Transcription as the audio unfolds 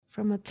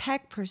from a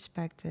tech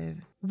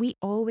perspective, we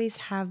always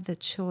have the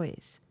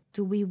choice.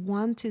 Do we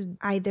want to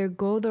either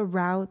go the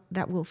route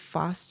that will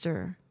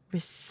foster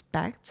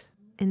respect,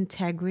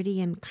 integrity,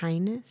 and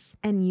kindness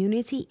and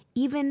unity,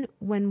 even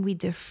when we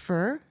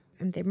differ,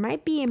 and there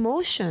might be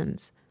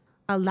emotions,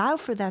 allow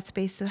for that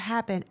space to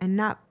happen and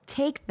not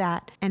take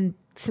that and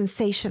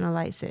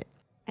sensationalize it.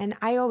 And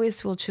I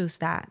always will choose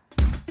that.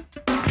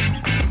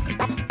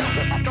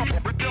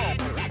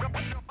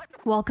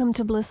 Welcome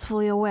to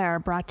Blissfully Aware,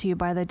 brought to you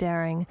by The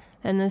Daring.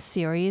 In this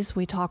series,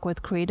 we talk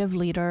with creative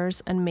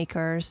leaders and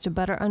makers to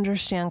better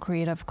understand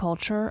creative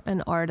culture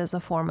and art as a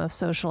form of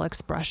social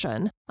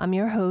expression. I'm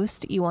your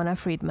host, Ioana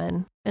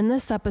Friedman. In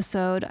this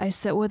episode, I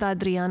sit with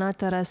Adriana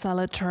Teresa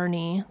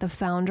Laterni, the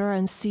founder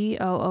and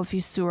CEO of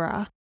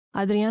Visura.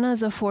 Adriana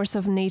is a force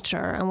of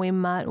nature, and we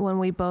met when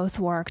we both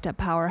worked at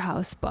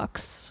Powerhouse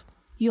Books.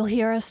 You'll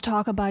hear us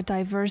talk about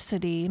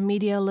diversity,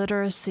 media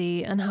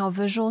literacy, and how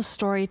visual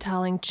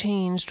storytelling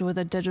changed with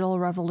the digital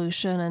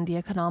revolution and the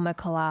economic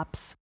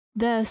collapse.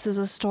 This is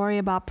a story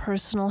about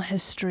personal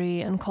history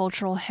and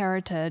cultural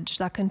heritage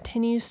that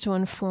continues to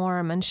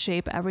inform and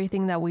shape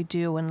everything that we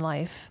do in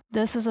life.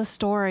 This is a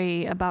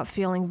story about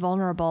feeling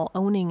vulnerable,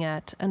 owning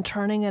it, and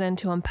turning it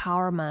into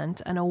empowerment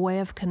and a way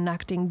of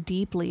connecting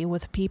deeply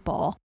with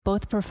people,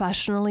 both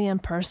professionally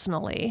and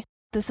personally.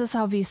 This is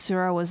how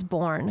Visura was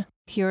born.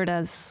 Here it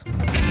is.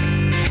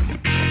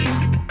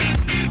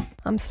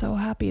 I'm so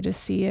happy to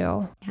see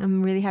you.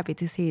 I'm really happy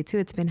to see you too.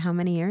 It's been how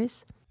many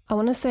years? I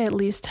want to say at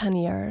least 10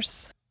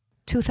 years.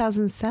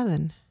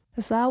 2007.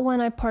 Is that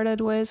when I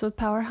parted ways with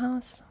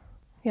Powerhouse?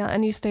 Yeah,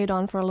 and you stayed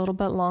on for a little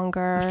bit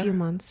longer. A few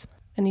months.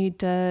 And you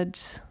did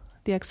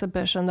the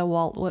exhibition, the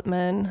Walt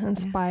Whitman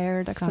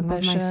inspired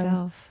exhibition. Song of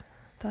Myself.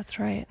 That's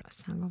right. A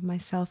Song of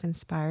Myself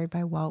inspired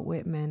by Walt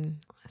Whitman.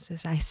 It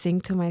says, I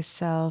sing to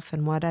myself,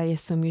 and what I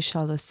assume you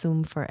shall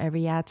assume, for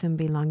every atom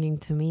belonging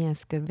to me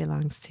as good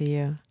belongs to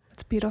you.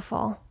 It's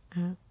beautiful.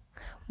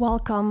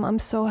 Welcome. I'm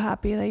so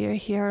happy that you're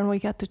here and we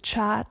get to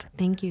chat.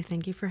 Thank you.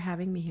 Thank you for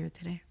having me here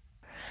today.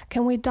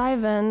 Can we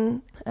dive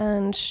in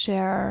and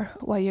share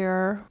what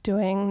you're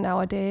doing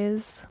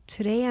nowadays?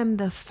 Today, I'm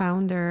the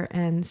founder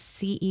and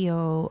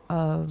CEO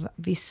of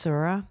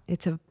Visura.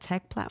 It's a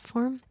tech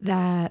platform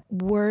that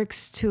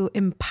works to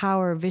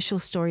empower visual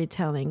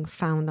storytelling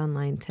found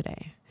online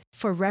today.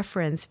 For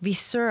reference,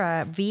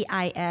 Visura, V-I-S-U-R-A,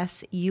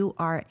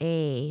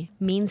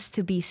 means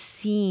to be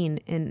seen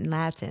in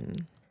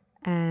Latin.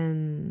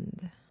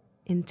 And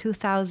in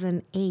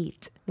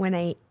 2008, when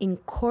I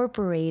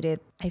incorporated,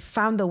 I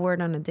found the word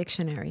on a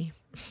dictionary.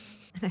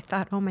 And I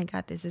thought, oh my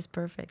God, this is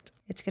perfect.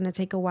 It's going to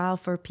take a while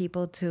for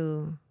people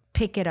to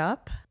pick it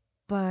up.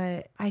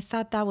 But I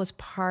thought that was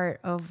part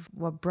of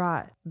what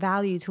brought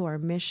value to our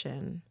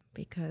mission,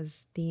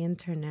 because the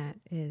internet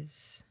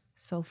is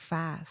so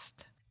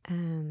fast.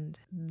 And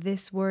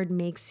this word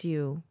makes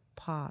you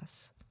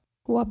pause.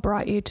 What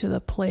brought you to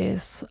the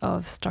place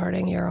of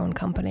starting your own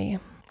company?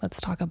 Let's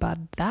talk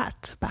about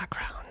that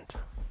background.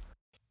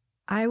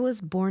 I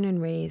was born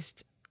and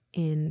raised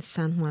in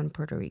San Juan,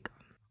 Puerto Rico,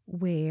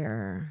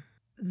 where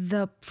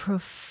the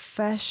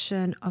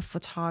profession of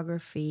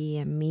photography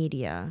and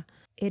media,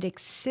 it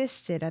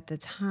existed at the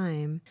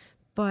time,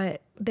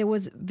 but there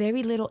was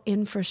very little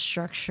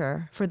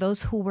infrastructure for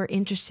those who were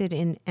interested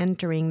in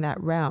entering that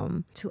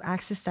realm to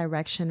access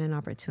direction and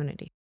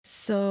opportunity.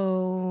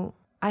 So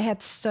I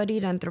had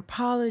studied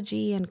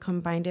anthropology and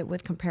combined it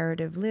with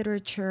comparative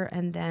literature,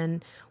 and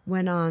then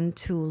went on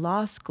to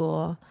law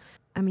school.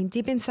 I mean,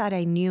 deep inside,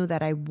 I knew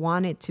that I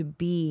wanted to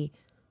be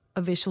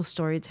a visual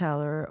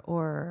storyteller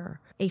or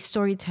a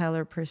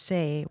storyteller per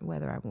se,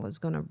 whether I was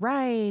going to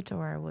write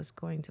or I was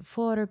going to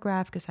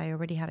photograph, because I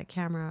already had a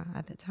camera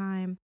at the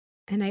time.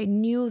 And I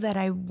knew that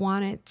I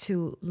wanted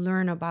to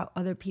learn about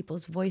other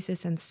people's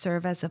voices and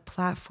serve as a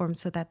platform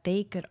so that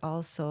they could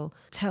also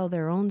tell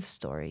their own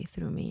story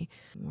through me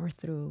or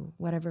through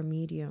whatever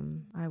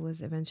medium I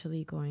was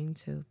eventually going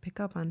to pick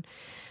up on.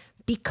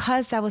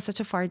 Because that was such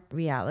a far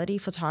reality,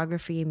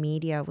 photography and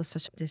media was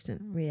such a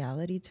distant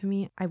reality to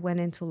me, I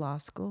went into law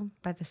school.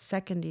 By the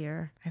second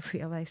year, I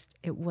realized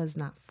it was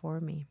not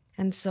for me.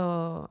 And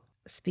so,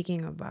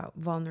 speaking about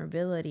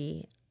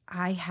vulnerability,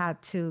 I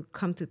had to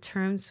come to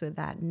terms with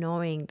that,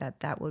 knowing that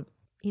that would,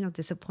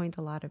 disappoint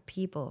a lot of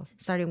people,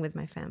 starting with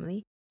my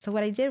family. So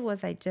what I did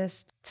was I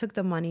just took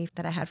the money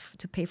that I had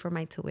to pay for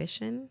my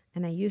tuition,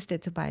 and I used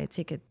it to buy a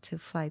ticket to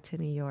fly to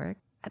New York.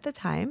 At the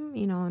time,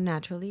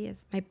 naturally,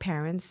 as my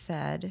parents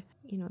said,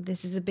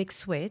 this is a big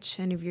switch,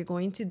 and if you're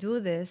going to do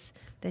this,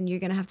 then you're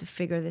going to have to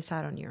figure this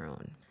out on your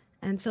own.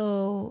 And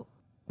so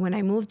when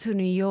I moved to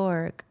New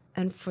York,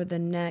 and for the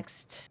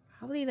next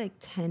probably like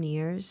 10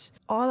 years,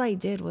 all I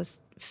did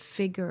was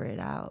figure it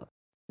out,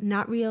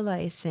 not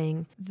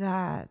realizing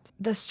that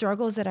the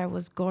struggles that I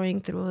was going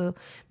through,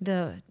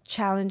 the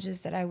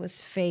challenges that I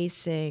was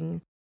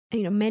facing,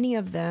 many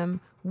of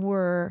them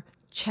were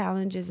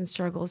challenges and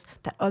struggles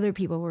that other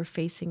people were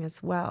facing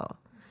as well.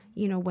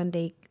 When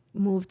they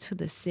moved to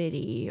the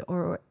city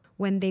or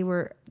when they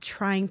were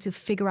trying to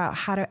figure out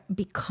how to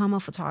become a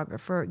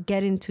photographer,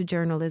 get into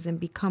journalism,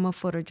 become a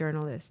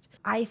photojournalist.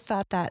 I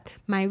thought that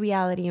my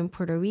reality in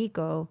Puerto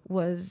Rico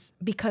was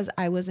because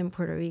I was in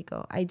Puerto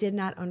Rico. I did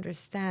not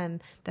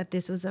understand that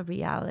this was a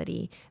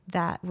reality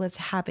that was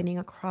happening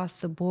across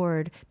the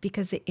board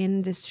because the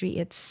industry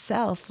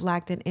itself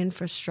lacked an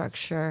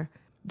infrastructure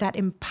that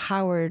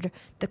empowered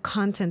the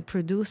content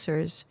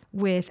producers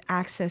with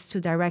access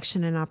to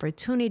direction and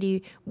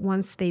opportunity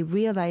once they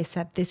realized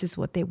that this is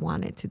what they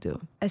wanted to do,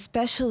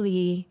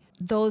 especially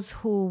those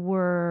who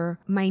were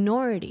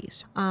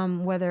minorities,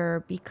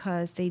 whether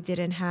because they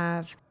didn't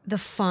have the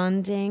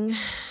funding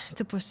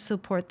to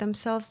support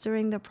themselves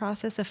during the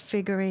process of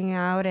figuring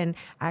out and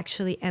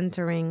actually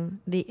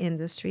entering the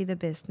industry, the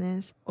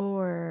business,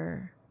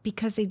 or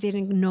because they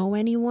didn't know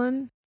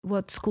anyone,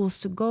 what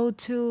schools to go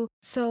to.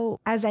 So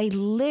as I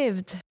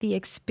lived the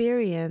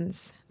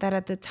experience that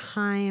at the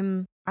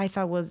time I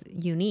thought was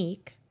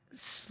unique,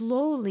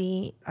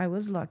 slowly, I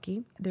was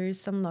lucky. There is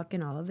some luck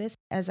in all of this.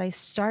 As I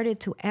started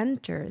to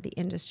enter the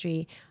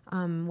industry,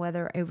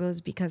 whether it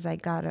was because I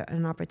got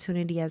an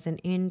opportunity as an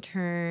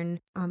intern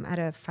at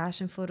a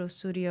fashion photo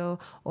studio,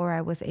 or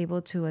I was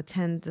able to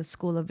attend the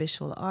School of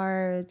Visual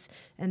Arts,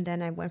 and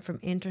then I went from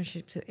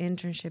internship to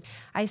internship,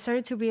 I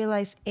started to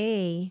realize,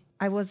 A,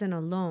 I wasn't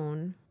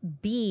alone.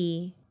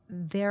 B,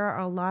 there are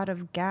a lot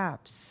of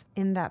gaps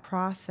in that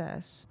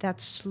process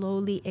that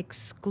slowly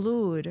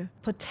exclude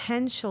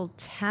potential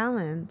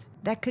talent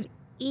that could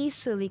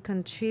easily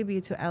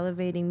contribute to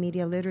elevating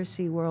media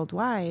literacy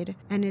worldwide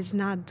and is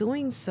not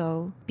doing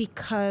so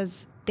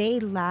because they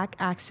lack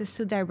access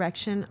to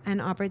direction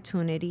and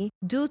opportunity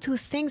due to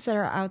things that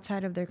are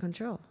outside of their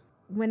control.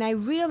 When I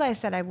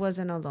realized that I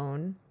wasn't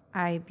alone,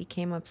 I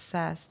became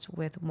obsessed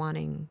with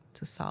wanting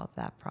to solve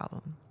that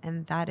problem.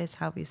 And that is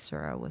how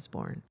Visura was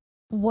born.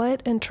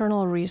 What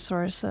internal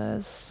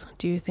resources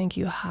do you think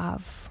you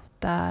have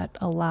that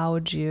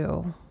allowed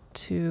you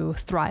to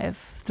thrive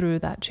through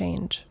that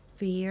change?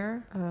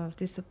 Fear of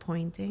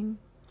disappointing.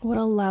 What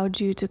allowed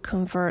you to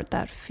convert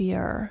that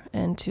fear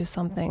into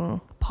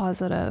something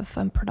positive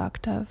and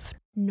productive?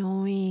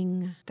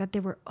 Knowing that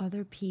there were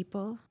other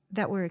people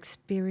that were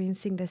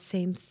experiencing the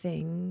same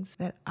things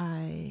that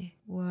I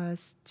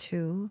was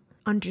too.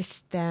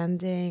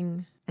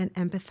 Understanding and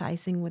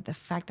empathizing with the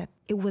fact that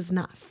it was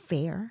not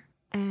fair.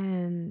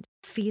 And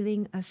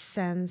feeling a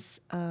sense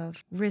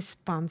of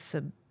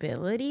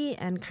responsibility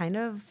and kind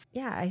of,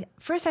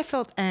 first I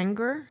felt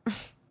anger,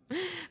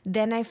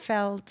 then I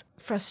felt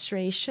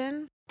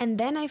frustration, and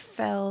then I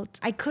felt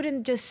I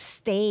couldn't just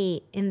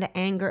stay in the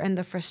anger and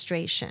the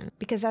frustration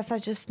because that's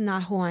just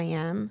not who I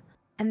am.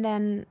 And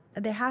then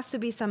there has to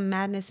be some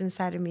madness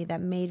inside of me that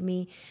made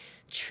me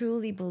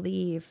truly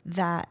believe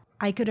that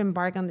I could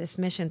embark on this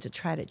mission to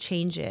try to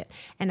change it,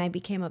 and I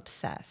became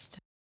obsessed.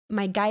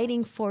 My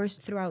guiding force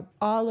throughout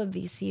all of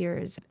these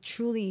years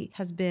truly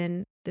has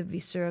been the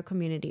Visura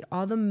community.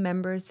 All the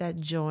members that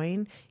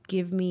join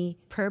give me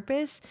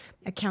purpose,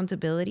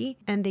 accountability,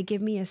 and they give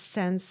me a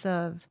sense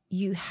of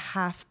you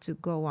have to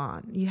go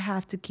on. You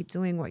have to keep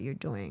doing what you're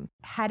doing.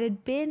 Had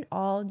it been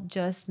all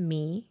just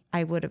me,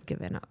 I would have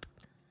given up.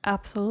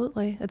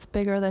 Absolutely. It's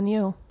bigger than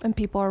you, and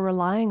people are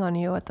relying on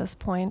you at this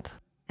point.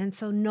 And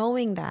so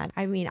knowing that,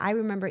 I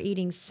remember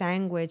eating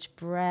sandwich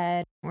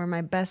bread where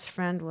my best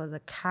friend was a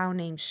cow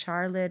named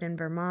Charlotte in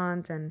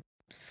Vermont and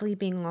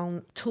sleeping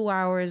on 2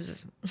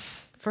 hours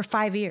for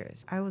 5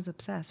 years. I was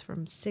obsessed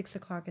from 6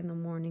 o'clock in the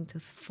morning to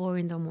 4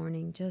 in the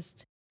morning,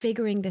 just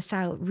figuring this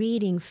out,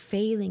 reading,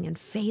 failing and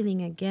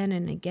failing again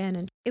and again.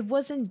 And it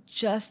wasn't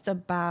just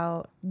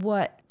about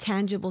what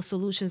tangible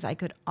solutions I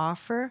could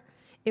offer.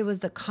 It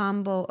was the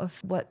combo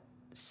of what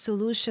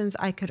solutions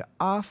I could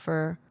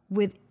offer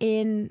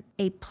within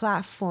a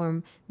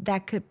platform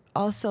that could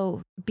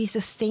also be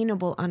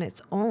sustainable on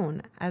its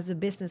own as a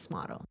business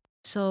model.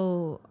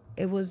 So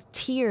it was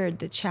tiered,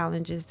 the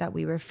challenges that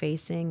we were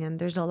facing, and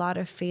there's a lot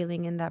of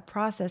failing in that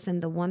process.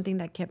 And the one thing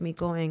that kept me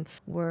going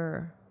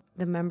were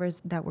the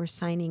members that were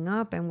signing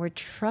up and were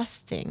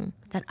trusting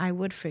that I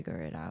would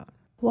figure it out.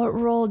 What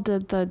role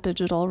did the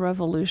digital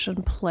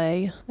revolution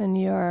play in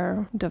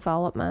your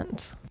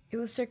development? It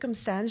was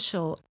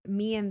circumstantial.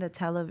 Me and the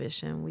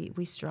television,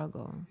 we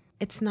struggle.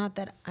 It's not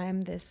that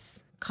I'm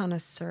this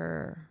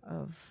connoisseur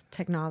of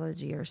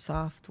technology or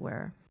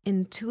software.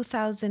 In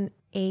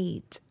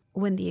 2008,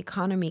 when the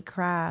economy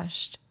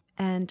crashed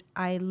and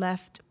I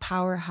left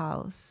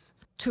Powerhouse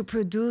to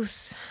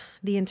produce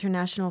the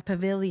International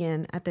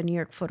Pavilion at the New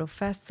York Photo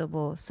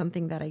Festival,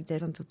 something that I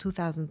did until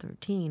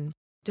 2013,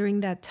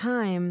 during that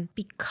time,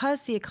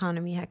 because the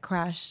economy had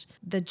crashed,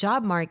 the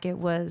job market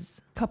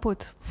was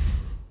kaput.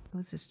 It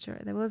was just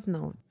there was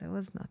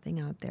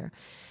nothing out there.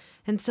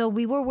 And so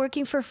we were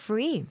working for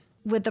free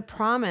with the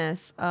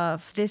promise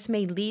of this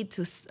may lead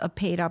to a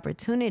paid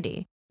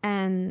opportunity.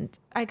 And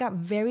I got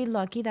very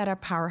lucky that at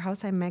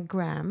Powerhouse, I met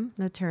Graham,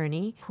 an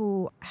attorney,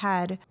 who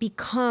had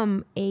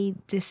become a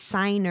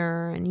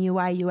designer and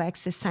UI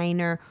UX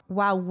designer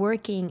while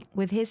working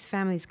with his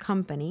family's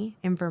company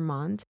in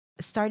Vermont.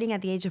 starting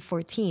at the age of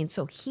 14.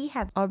 So he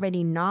had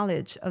already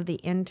knowledge of the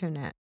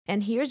internet.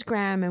 And here's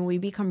Graham, and we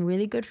become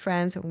really good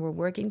friends, and we're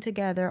working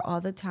together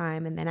all the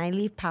time. And then I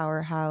leave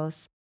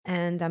Powerhouse,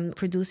 and I'm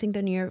producing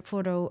the New York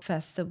Photo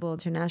Festival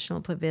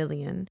International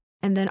Pavilion.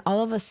 And then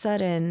all of a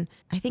sudden,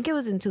 I think it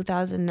was in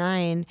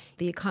 2009,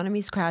 the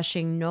economy's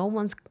crashing. No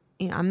one's,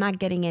 I'm not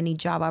getting any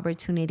job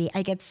opportunity.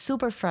 I get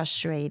super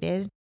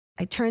frustrated.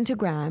 I turned to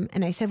Graham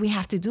and I said, we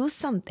have to do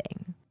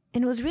something.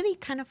 And it was really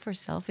kind of for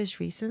selfish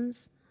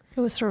reasons.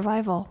 It was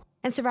survival.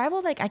 And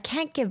survival, like, I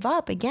can't give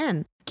up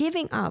again.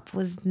 Giving up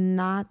was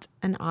not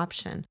an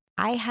option.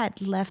 I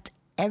had left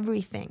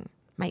everything,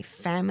 my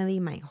family,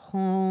 my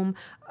home,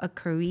 a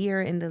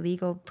career in the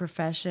legal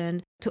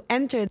profession, to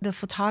enter the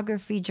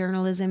photography,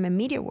 journalism, and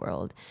media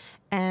world.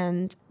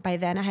 And by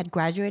then I had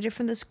graduated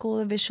from the School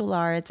of Visual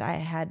Arts. I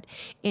had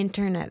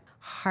interned at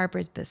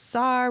Harper's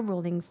Bazaar,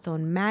 Rolling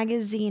Stone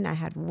magazine. I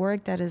had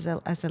worked as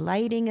a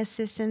lighting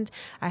assistant.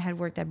 I had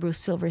worked at Bruce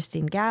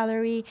Silverstein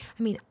Gallery.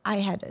 I mean, I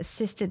had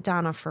assisted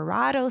Donna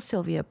Ferrato,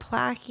 Sylvia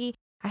Plackey.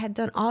 I had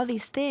done all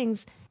these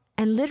things.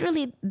 And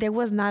literally there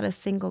was not a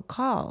single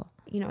call.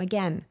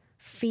 Again,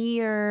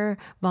 fear,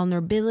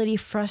 vulnerability,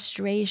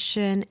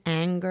 frustration,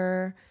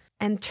 anger,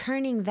 and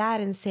turning that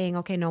and saying,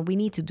 okay, no, we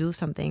need to do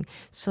something.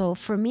 So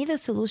for me, the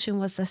solution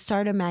was to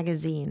start a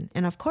magazine.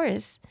 And of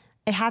course,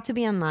 it had to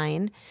be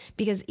online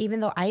because even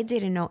though I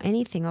didn't know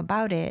anything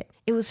about it,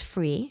 it was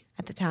free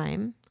at the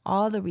time.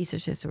 All the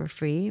resources were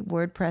free.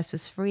 WordPress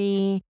was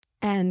free.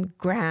 And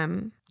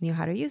Graham knew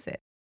how to use it.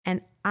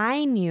 And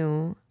I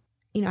knew,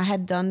 I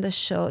had done the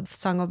show,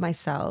 Song of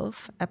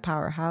Myself at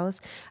Powerhouse.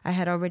 I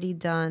had already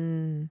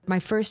done my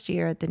first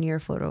year at the New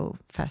York Photo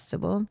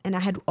Festival. And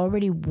I had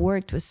already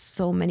worked with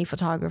so many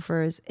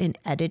photographers in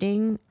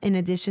editing, in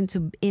addition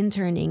to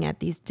interning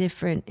at these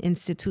different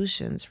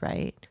institutions,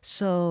 right?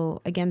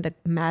 So again, the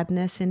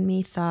madness in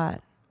me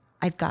thought,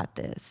 I've got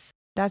this.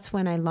 That's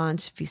when I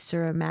launched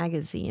Visura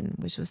magazine,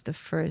 which was the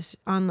first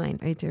online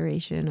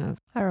iteration of...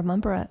 I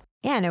remember it.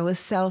 Yeah, and it was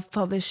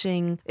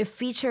self-publishing. It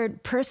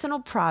featured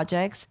personal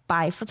projects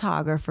by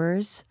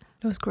photographers.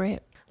 It was great.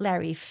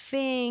 Larry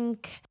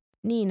Fink,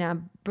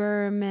 Nina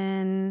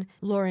Berman,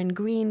 Lauren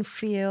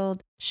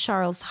Greenfield,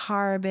 Charles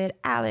Harbit,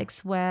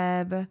 Alex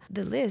Webb.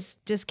 The list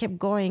just kept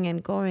going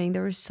and going.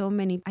 There were so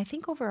many, I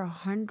think over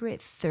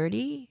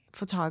 130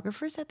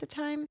 photographers at the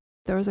time.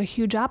 There was a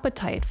huge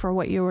appetite for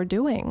what you were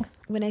doing.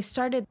 When I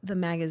started the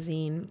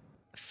magazine,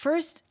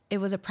 first, it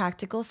was a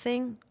practical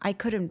thing. I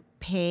couldn't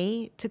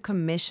pay to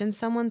commission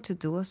someone to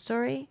do a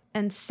story.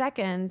 And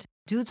second,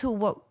 due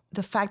to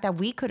the fact that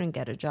we couldn't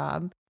get a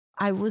job,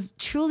 I was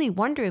truly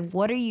wondering,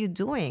 what are you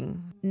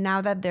doing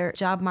now that their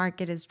job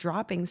market is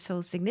dropping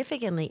so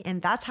significantly?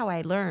 And that's how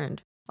I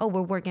learned,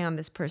 we're working on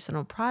this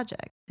personal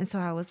project. And so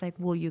I was like,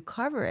 will you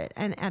cover it?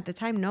 And at the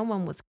time,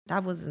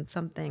 that wasn't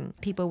something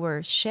people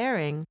were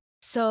sharing.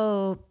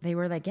 So they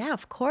were like, yeah,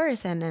 of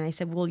course. And then I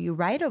said, will you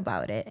write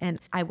about it? And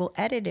I will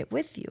edit it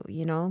with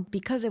you,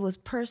 because it was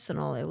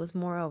personal. It was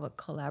more of a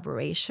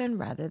collaboration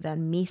rather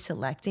than me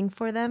selecting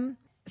for them.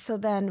 So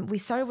then we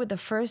started with the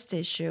first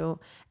issue.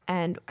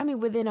 And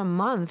within a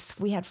month,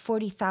 we had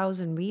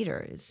 40,000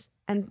 readers.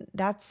 And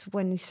that's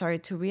when we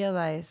started to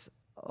realize,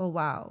 oh,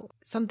 wow,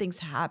 something's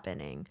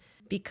happening.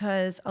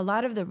 Because a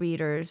lot of the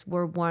readers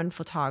were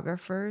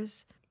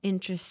photographers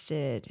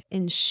interested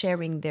in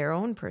sharing their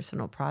own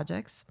personal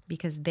projects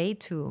because they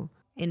too,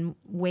 in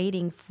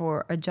waiting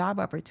for a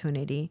job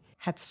opportunity,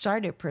 had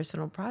started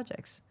personal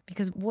projects.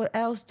 Because what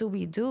else do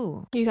we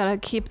do? You got to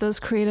keep those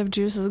creative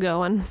juices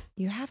going.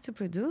 You have to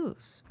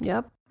produce.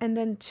 Yep. And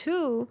then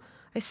two,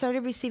 I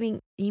started receiving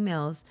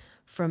emails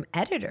from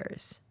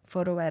editors,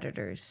 photo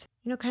editors,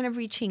 kind of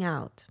reaching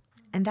out.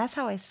 And that's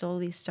how I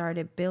slowly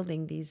started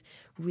building these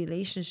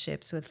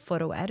relationships with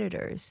photo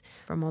editors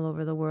from all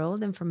over the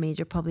world and from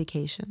major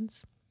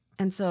publications.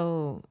 And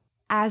so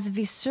as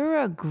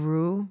Visura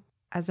grew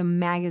as a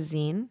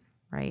magazine,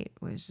 right,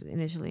 it was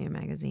initially a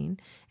magazine,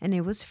 and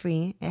it was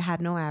free, it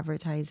had no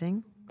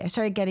advertising. I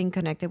started getting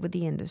connected with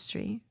the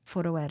industry,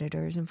 photo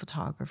editors and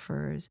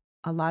photographers.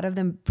 A lot of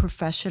them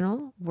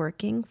professional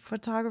working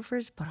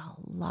photographers, but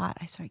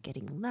I started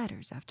getting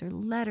letters after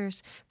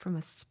letters from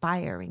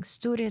aspiring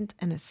student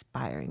and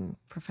aspiring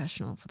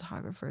professional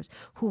photographers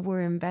who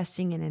were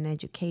investing in an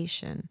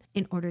education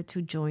in order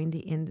to join the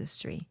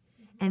industry.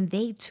 And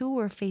they too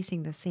were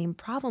facing the same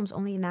problems,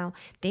 only now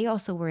they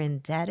also were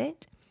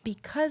indebted.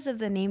 Because of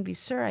the name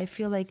Visura, I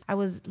feel like I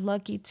was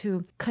lucky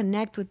to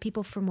connect with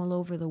people from all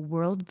over the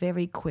world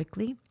very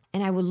quickly.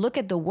 And I would look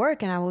at the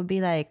work and I would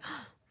be like,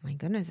 my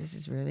goodness, this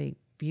is really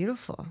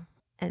beautiful.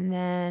 And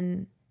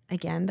then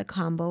again, the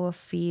combo of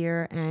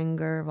fear,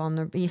 anger,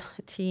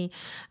 vulnerability,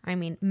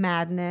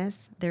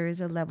 madness. There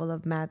is a level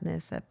of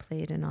madness that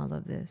played in all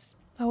of this.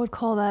 I would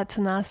call that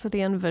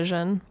tenacity and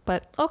vision,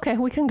 but okay,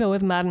 we can go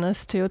with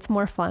madness too. It's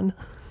more fun.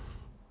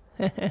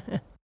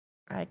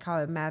 I call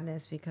it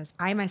madness because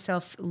I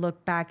myself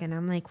look back and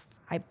I'm like,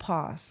 I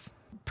pause.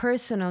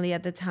 Personally,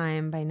 at the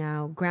time, by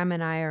now, Graham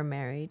and I are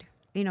married.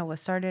 what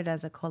started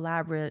as a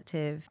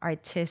collaborative,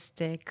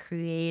 artistic,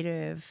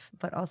 creative,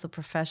 but also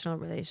professional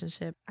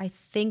relationship. I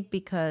think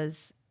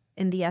because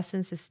in the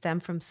essence, it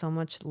stemmed from so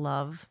much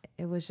love.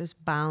 It was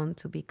just bound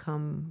to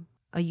become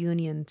a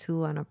union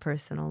too on a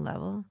personal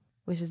level,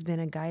 which has been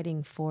a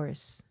guiding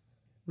force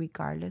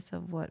regardless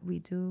of what we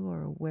do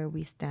or where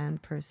we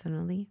stand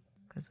personally.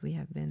 Because we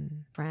have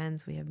been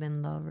friends, we have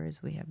been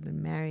lovers, we have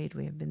been married,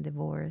 we have been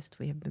divorced,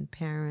 we have been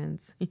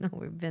parents,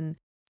 we've been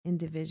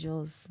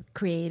individuals,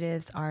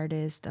 creatives,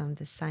 artists,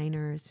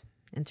 designers,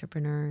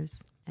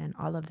 entrepreneurs, and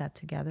all of that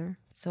together.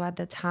 So at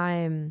the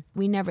time,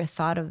 we never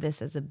thought of this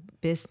as a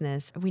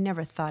business. We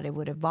never thought it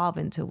would evolve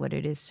into what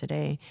it is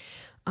today.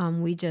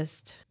 We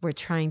just were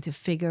trying to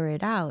figure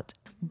it out,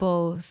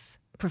 both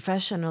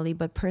professionally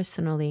but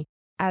personally.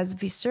 As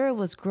Visura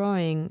was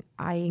growing,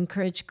 I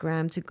encouraged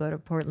Graham to go to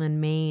Portland,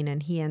 Maine,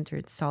 and he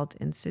entered SALT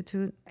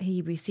Institute.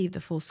 He received a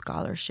full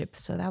scholarship,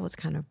 so that was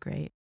kind of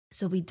great.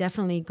 So we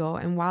definitely go.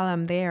 And while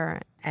I'm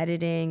there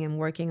editing and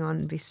working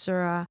on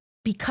Visura,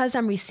 because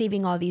I'm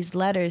receiving all these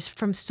letters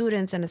from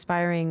students and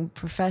aspiring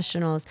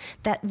professionals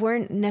that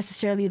weren't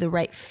necessarily the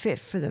right fit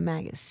for the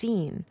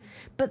magazine,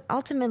 but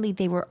ultimately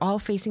they were all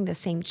facing the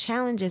same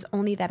challenges,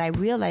 only that I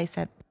realized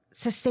that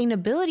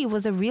sustainability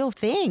was a real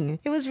thing.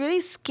 It was really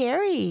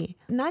scary,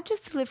 not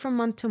just to live from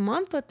month to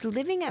month, but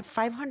living at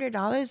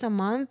 $500 a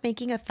month,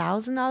 making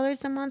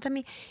 $1,000 a month. I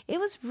mean, it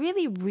was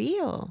really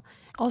real.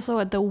 Also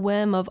at the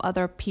whim of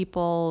other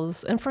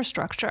people's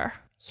infrastructure.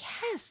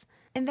 Yes.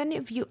 And then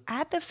if you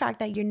add the fact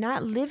that you're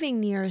not living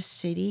near a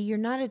city, you're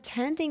not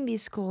attending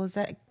these schools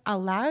that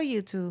allow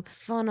you to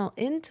funnel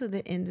into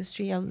the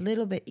industry a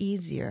little bit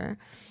easier.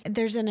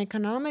 There's an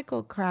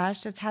economical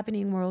crash that's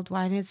happening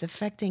worldwide and it's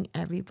affecting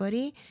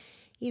everybody,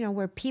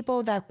 where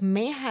people that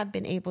may have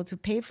been able to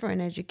pay for an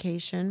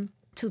education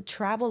to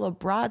travel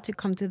abroad to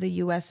come to the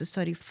US to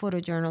study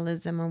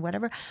photojournalism or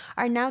whatever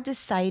are now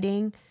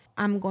deciding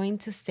I'm going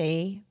to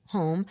stay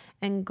home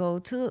and go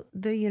to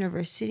the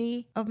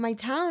university of my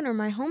town or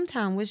my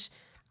hometown, which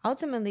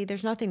ultimately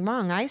there's nothing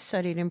wrong. I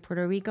studied in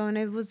Puerto Rico and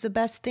it was the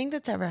best thing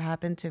that's ever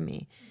happened to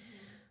me.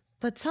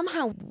 But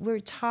somehow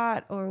we're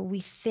taught or we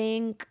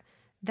think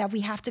that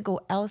we have to go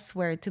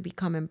elsewhere to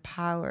become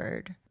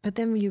empowered. But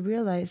then you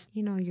realize,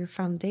 your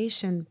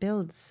foundation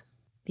builds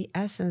the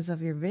essence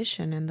of your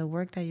vision and the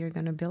work that you're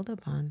going to build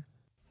upon.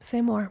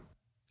 Say more.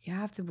 You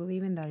have to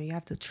believe in that. You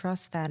have to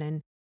trust that.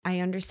 And I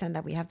understand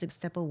that we have to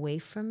step away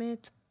from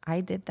it.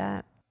 I did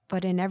that.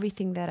 But in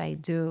everything that I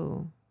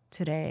do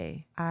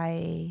today,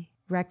 I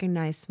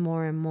recognize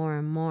more and more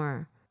and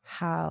more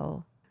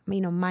how,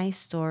 my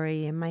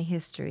story and my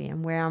history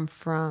and where I'm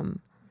from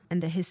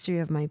and the history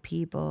of my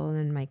people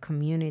and my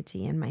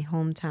community and my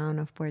hometown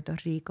of Puerto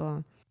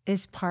Rico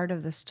is part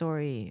of the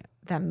story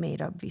that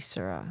made up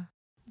Visura.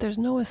 There's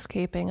no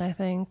escaping, I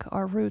think,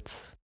 our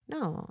roots.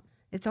 No,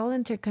 it's all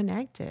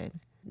interconnected.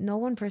 No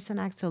one person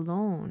acts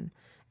alone.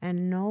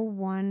 And no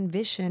one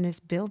vision is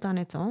built on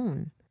its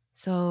own.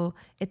 So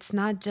it's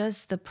not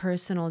just the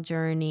personal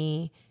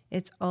journey,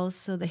 it's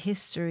also the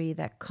history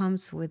that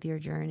comes with your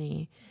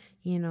journey,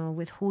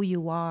 with who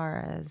you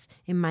are, as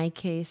in my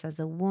case, as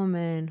a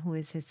woman who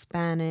is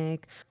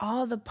Hispanic,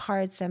 all the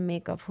parts that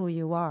make up who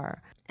you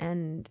are.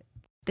 And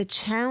the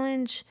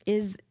challenge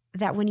is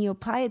that when you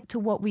apply it to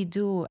what we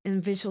do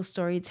in visual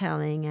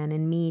storytelling and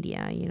in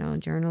media,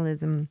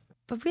 journalism,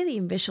 but really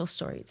in visual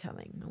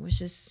storytelling, which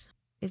is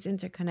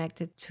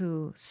interconnected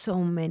to so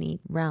many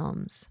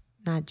realms,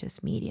 not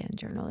just media and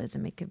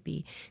journalism. It could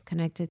be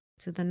connected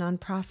to the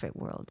nonprofit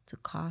world, to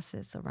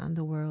causes around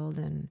the world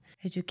and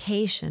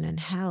education and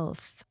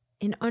health.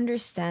 In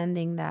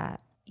understanding that,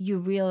 you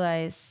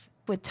realize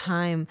with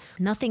time,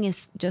 nothing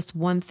is just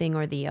one thing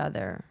or the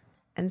other.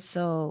 And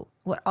so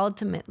what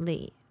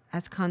ultimately,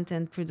 as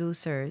content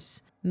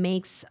producers,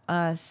 makes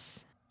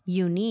us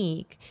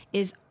unique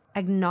is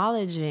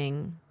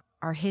acknowledging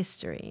our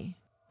history,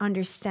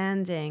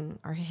 understanding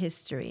our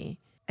history,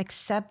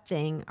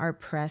 accepting our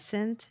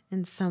present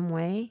in some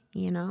way,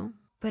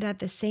 But at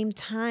the same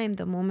time,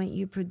 the moment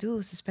you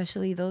produce,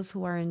 especially those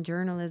who are in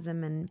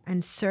journalism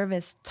and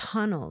service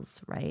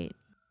tunnels, right,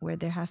 where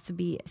there has to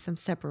be some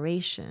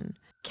separation,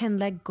 can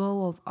let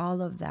go of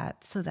all of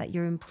that so that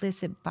your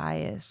implicit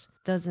bias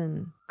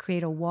doesn't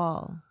create a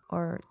wall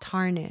or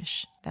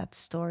tarnish that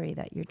story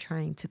that you're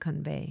trying to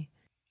convey.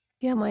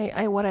 Yeah,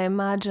 what I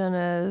imagine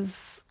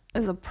is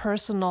as a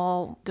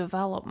personal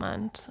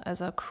development, as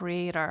a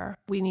creator,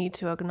 we need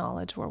to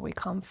acknowledge where we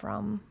come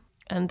from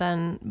and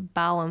then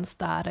balance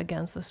that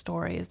against the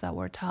stories that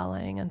we're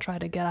telling and try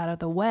to get out of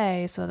the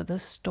way so that the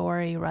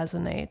story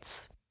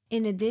resonates.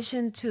 In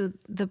addition to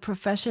the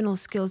professional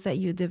skills that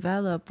you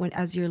develop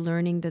as you're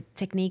learning the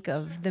technique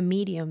of the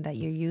medium that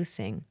you're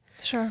using.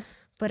 Sure.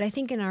 But I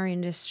think in our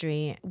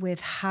industry, with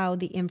how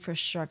the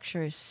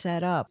infrastructure is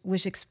set up,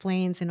 which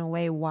explains in a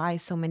way why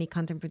so many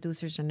content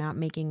producers are not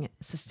making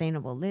a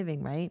sustainable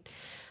living, right?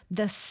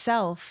 The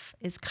self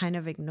is kind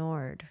of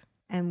ignored.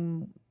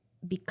 And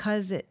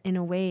because in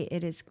a way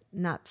it is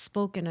not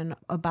spoken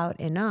about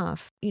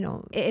enough,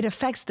 it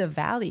affects the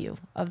value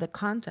of the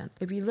content.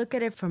 If you look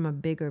at it from a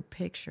bigger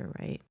picture,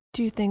 right?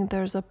 Do you think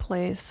there's a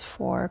place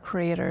for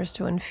creators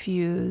to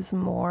infuse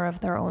more of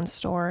their own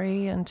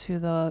story into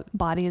the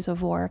bodies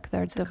of work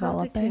they're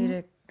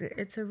developing?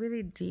 It's a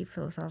really deep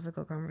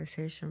philosophical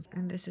conversation.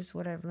 And this is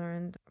what I've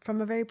learned from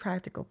a very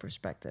practical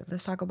perspective.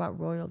 Let's talk about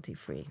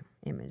royalty-free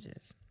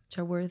images, which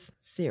are worth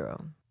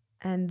zero.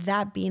 And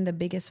that being the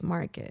biggest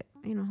market,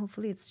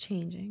 hopefully it's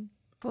changing.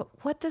 But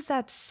what does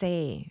that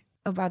say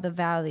about the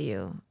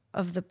value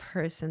of the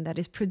person that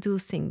is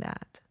producing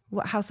that?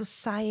 How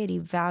society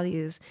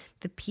values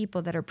the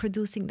people that are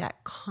producing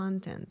that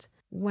content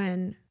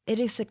when it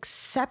is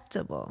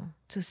acceptable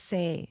to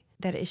say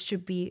that it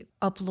should be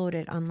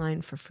uploaded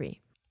online for free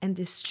and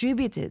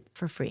distributed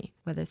for free,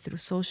 whether through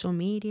social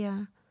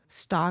media,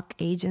 stock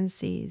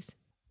agencies.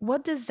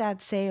 What does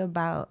that say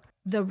about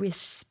the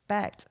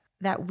respect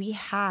that we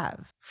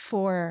have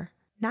for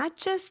not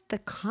just the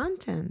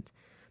content,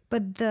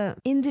 but the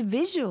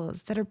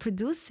individuals that are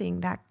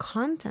producing that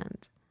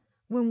content,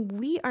 when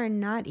we are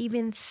not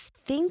even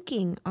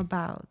thinking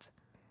about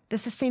the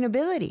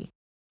sustainability?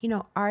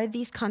 Are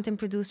these content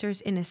producers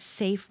in a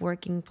safe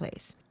working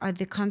place? Are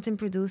the content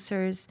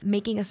producers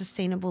making a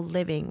sustainable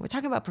living? We're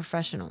talking about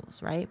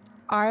professionals, right?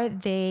 Are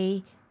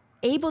they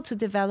able to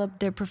develop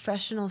their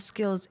professional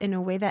skills in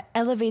a way that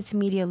elevates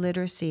media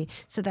literacy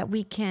so that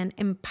we can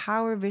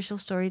empower visual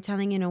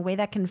storytelling in a way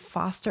that can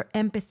foster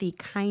empathy,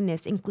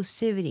 kindness,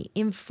 inclusivity,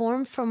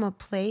 informed from a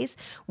place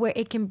where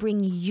it can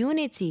bring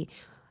unity,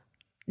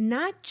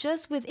 not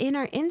just within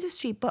our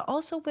industry, but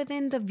also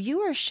within the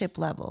viewership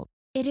level?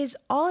 It is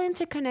all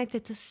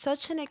interconnected to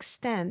such an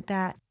extent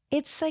that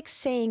it's like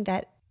saying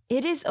that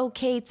it is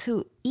okay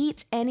to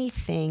eat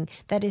anything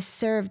that is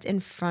served in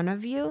front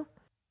of you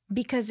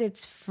because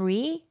it's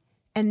free,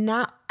 and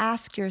not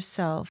ask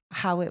yourself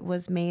how it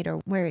was made or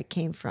where it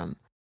came from.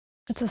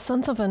 It's a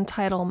sense of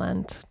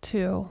entitlement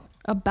too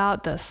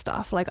about this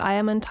stuff. Like, I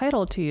am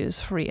entitled to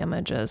use free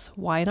images.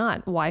 Why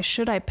not? Why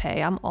should I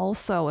pay? I'm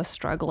also a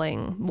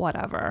struggling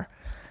whatever.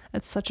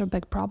 It's such a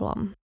big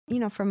problem.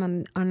 From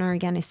an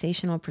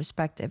organizational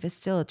perspective, it's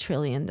still $1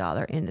 trillion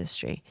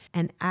industry.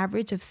 An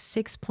average of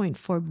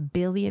 6.4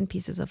 billion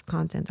pieces of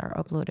content are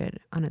uploaded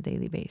on a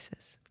daily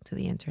basis to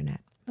the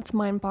internet. That's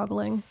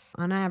mind-boggling.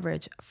 On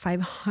average,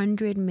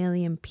 500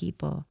 million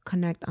people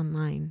connect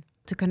online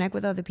to connect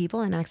with other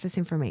people and access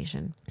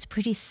information. It's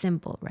pretty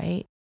simple,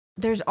 right?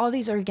 There's all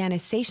these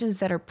organizations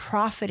that are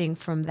profiting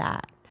from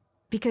that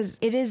because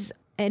it is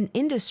an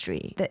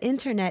industry. The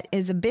internet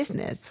is a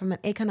business from an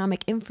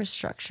economic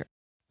infrastructure.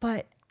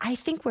 But I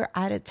think we're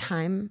at a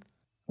time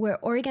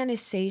where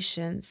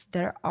organizations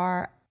that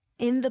are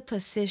in the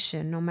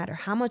position, no matter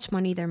how much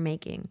money they're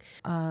making,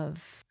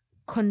 of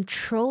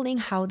controlling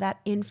how that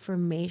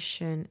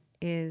information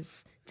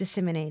is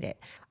disseminated,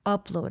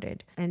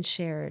 uploaded, and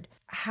shared,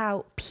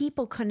 how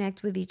people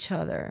connect with each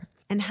other,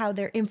 and how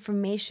their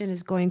information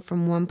is going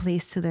from one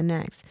place to the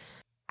next.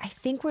 I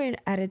think we're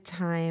at a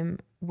time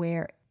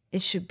where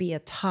it should be a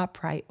top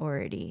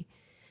priority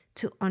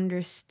to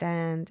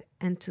understand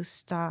and to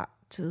stop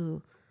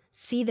to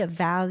see the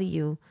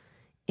value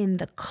in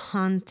the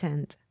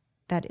content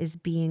that is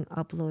being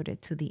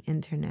uploaded to the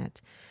internet,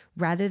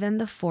 rather than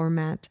the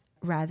format,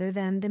 rather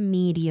than the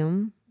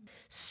medium.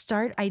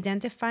 Start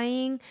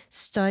identifying,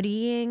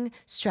 studying,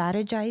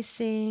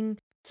 strategizing,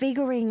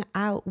 figuring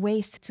out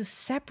ways to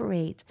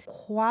separate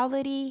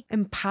quality,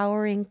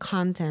 empowering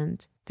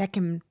content that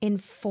can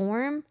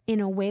inform in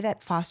a way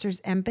that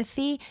fosters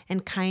empathy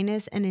and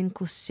kindness and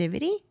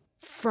inclusivity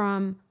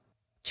from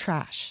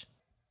trash.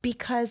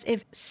 Because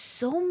if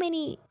so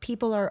many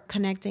people are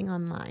connecting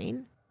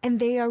online and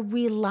they are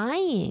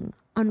relying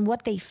on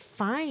what they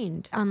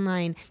find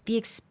online, the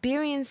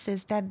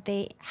experiences that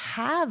they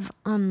have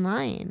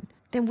online,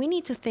 then we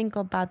need to think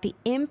about the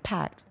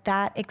impact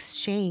that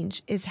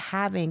exchange is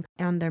having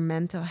on their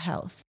mental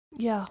health.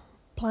 Yeah,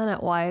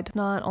 planet-wide,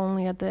 not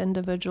only at the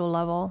individual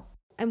level.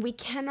 And we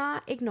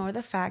cannot ignore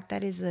the fact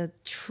that it's a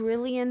 $1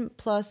 trillion+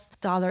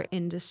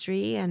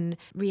 industry and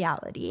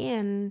reality,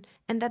 and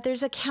that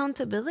there's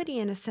accountability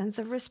and a sense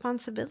of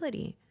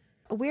responsibility.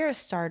 We're a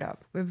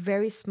startup. We're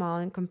very small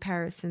in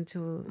comparison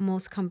to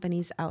most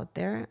companies out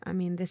there. I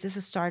mean, this is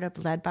a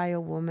startup led by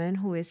a woman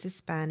who is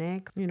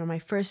Hispanic. My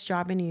first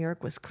job in New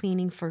York was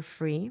cleaning for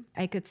free.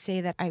 I could say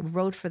that I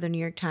wrote for the New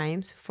York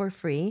Times for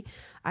free.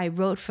 I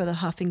wrote for the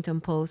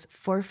Huffington Post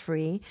for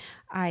free.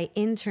 I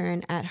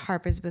interned at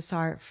Harper's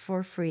Bazaar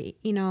for free.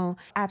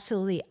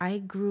 Absolutely. I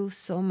grew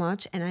so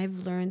much and I've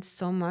learned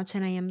so much,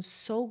 and I am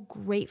so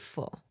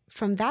grateful.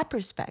 From that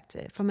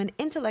perspective, from an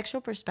intellectual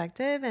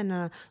perspective and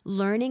a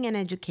learning and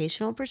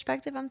educational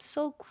perspective, I'm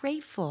so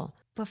grateful.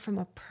 But from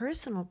a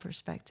personal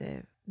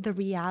perspective, the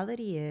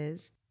reality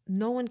is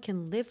no one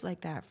can live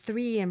like that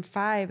 3 and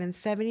 5 and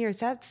 7 years.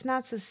 That's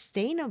not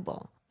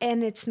sustainable.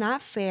 And it's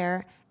not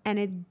fair. And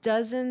it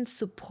doesn't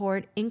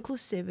support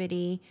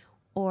inclusivity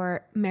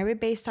or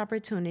merit-based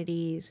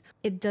opportunities.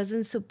 It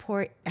doesn't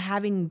support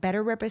having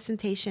better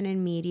representation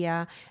in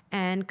media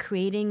and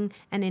creating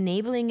an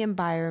enabling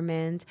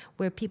environment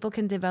where people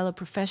can develop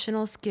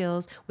professional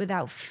skills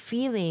without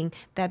feeling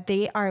that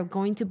they are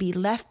going to be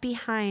left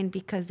behind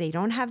because they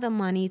don't have the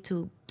money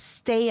to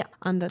stay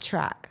on the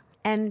track.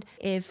 And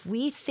if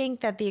we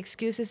think that the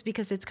excuse is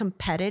because it's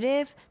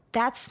competitive,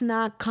 that's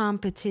not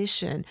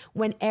competition.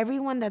 When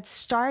everyone that's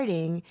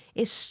starting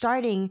is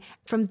starting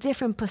from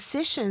different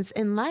positions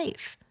in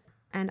life.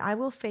 And I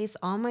will face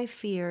all my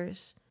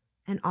fears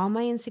and all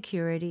my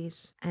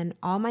insecurities and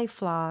all my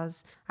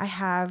flaws I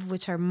have,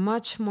 which are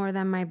much more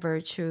than my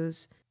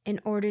virtues, in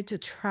order to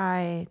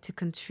try to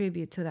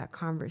contribute to that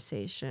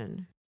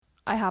conversation.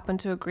 I happen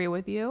to agree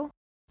with you.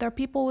 There are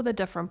people with a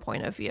different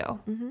point of view.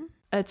 Mm-hmm.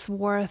 It's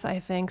worth, I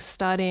think,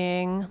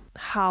 studying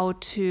how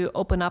to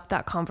open up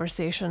that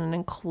conversation and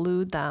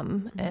include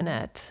them in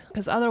it.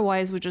 Because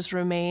otherwise we just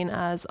remain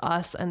as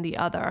us and the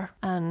other.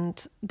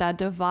 And that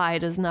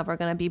divide is never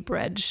going to be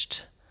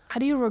bridged. How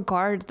do you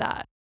regard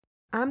that?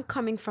 I'm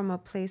coming from a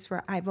place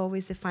where I've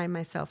always defined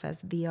myself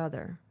as the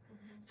other.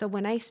 So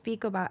when I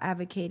speak about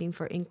advocating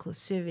for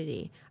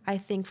inclusivity, I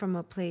think from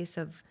a place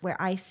of where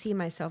I see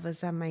myself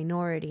as a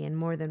minority in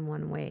more than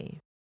one way.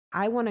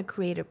 I want to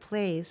create a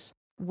place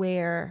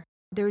where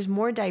there's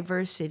more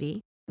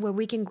diversity, where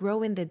we can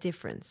grow in the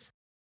difference.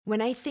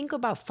 When I think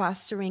about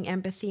fostering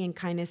empathy and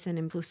kindness and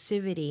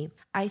inclusivity,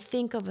 I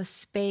think of a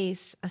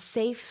space, a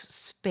safe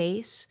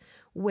space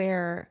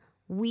where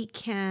we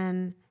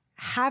can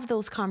have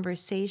those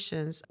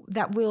conversations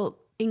that will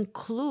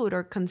include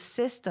or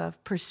consist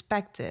of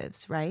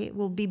perspectives, right?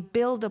 Will be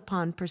built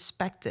upon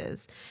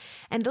perspectives.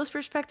 And those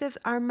perspectives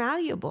are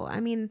malleable.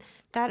 I mean,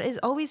 that is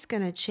always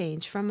going to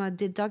change from a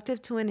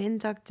deductive to an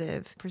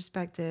inductive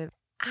perspective.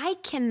 I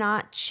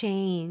cannot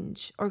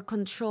change or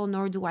control,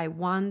 nor do I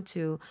want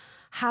to,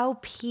 how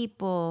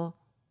people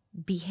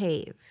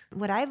behave.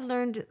 What I've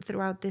learned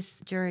throughout this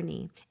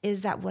journey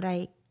is that what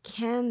I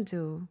can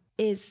do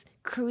is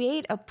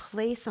create a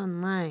place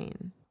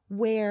online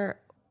where,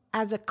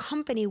 as a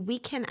company, we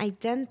can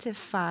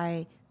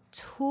identify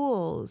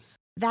tools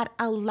that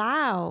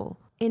allow,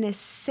 in a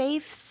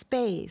safe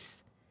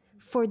space,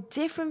 for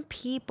different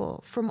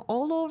people from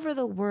all over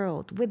the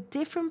world with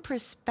different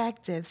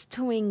perspectives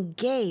to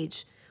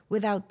engage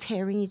without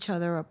tearing each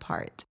other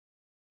apart.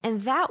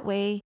 And that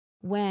way,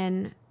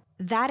 when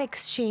that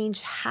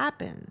exchange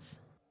happens,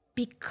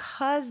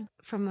 because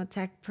from a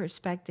tech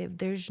perspective,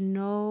 there's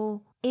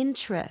no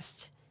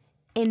interest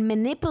in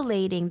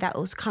manipulating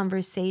those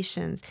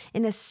conversations,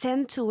 in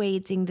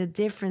accentuating the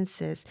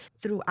differences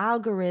through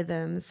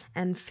algorithms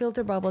and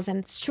filter bubbles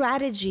and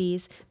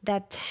strategies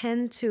that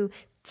tend to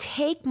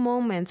take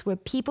moments where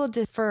people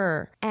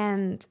differ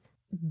and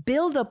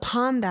build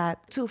upon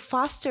that to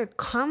foster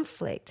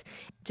conflict,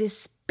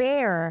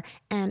 despair,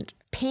 and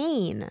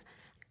pain.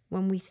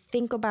 When we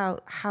think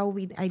about how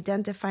we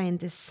identify and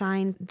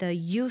design the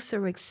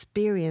user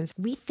experience,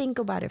 we think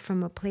about it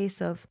from a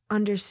place of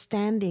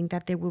understanding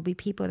that there will be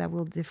people that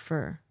will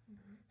differ.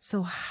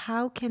 So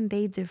how can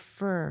they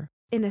differ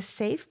in a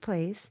safe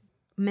place,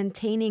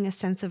 maintaining a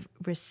sense of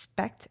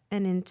respect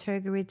and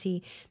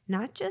integrity,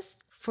 not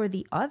just for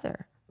the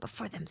other, but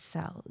for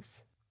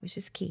themselves, which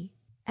is key.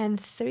 And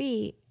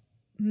 3,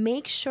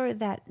 make sure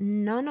that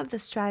none of the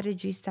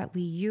strategies that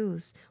we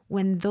use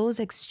when those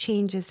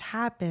exchanges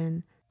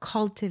happen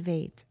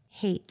cultivate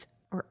hate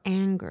or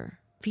anger.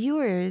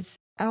 Viewers,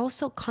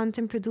 also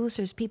content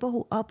producers, people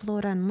who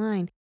upload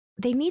online,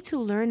 they need to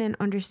learn and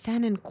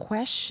understand and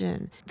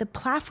question the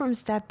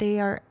platforms that they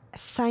are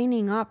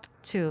signing up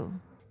to.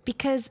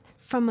 Because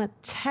from a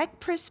tech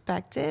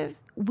perspective,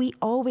 we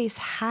always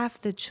have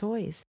the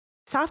choice.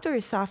 Software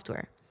is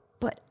software.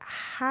 But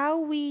how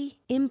we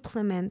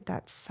implement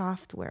that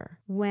software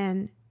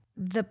when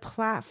the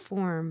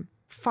platform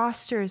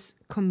fosters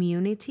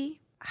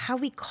community, how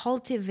we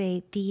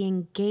cultivate the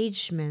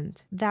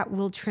engagement that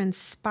will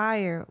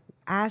transpire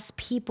as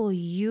people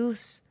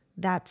use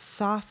that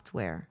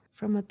software.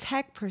 From a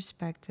tech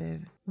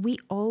perspective, we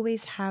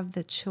always have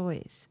the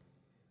choice.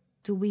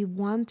 Do we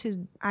want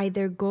to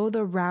either go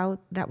the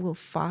route that will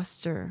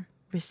foster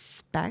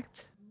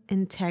respect,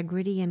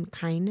 integrity, and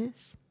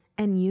kindness,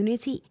 and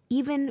unity,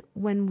 even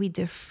when we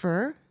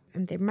differ,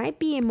 and there might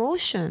be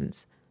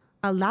emotions,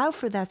 allow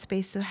for that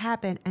space to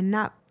happen and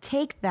not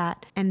take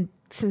that and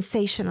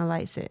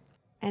sensationalize it.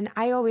 And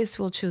I always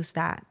will choose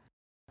that.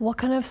 What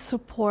kind of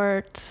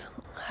support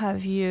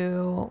have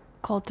you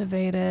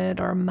cultivated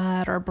or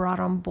met or brought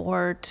on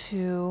board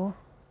to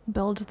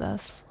build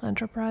this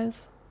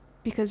enterprise?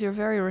 Because you're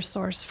very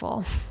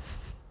resourceful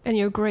and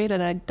you're great at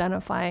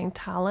identifying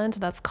talent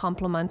that's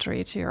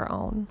complementary to your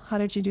own. How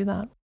did you do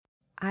that?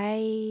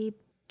 I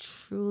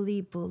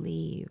truly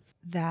believe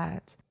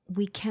that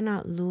we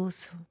cannot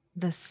lose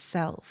the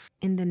self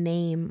in the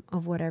name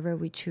of whatever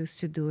we choose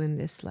to do in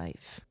this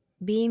life.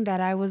 Being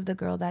that I was the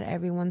girl that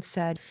everyone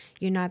said,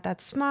 you're not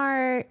that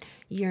smart,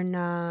 you're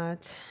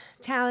not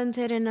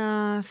talented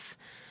enough,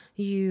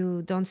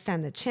 You don't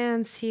stand a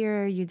chance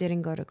here. You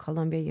didn't go to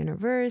Columbia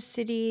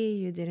University.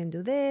 You didn't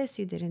do this.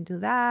 You didn't do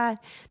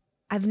that.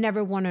 I've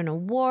never won an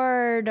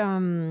award.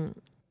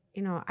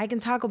 I can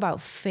talk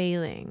about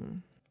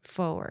failing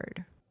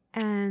forward.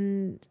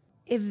 And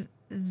if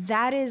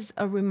that is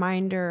a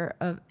reminder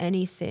of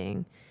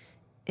anything,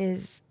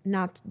 is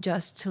not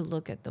just to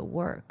look at the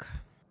work.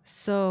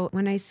 So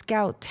when I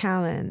scout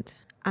talent,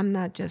 I'm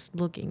not just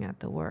looking at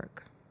the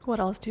work. What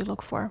else do you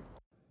look for?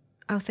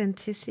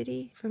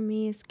 Authenticity for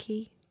me is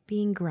key.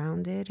 Being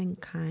grounded and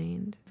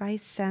kind. If I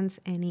sense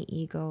any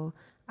ego,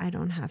 I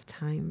don't have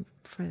time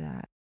for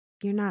that.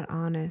 You're not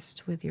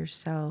honest with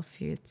yourself.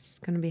 It's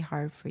going to be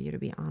hard for you to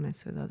be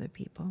honest with other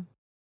people.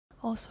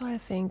 Also, I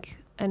think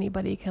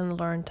anybody can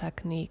learn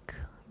technique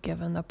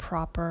given the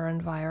proper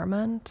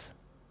environment,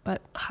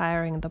 but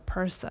hiring the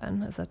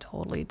person is a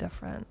totally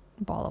different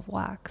ball of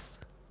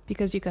wax,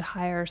 because you could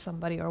hire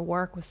somebody or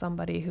work with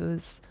somebody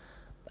who's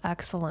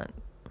excellent,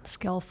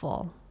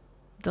 skillful,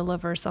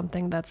 deliver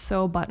something that's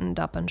so buttoned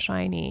up and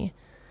shiny,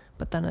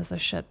 but then is a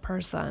shit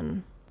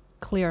person.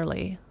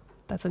 Clearly,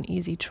 that's an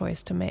easy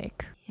choice to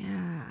make.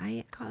 Yeah,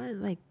 I call it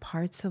like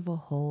parts of a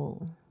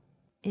whole.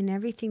 In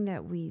everything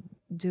that we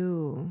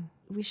do,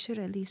 we should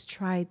at least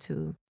try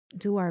to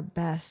do our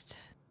best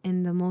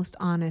in the most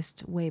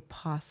honest way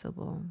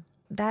possible.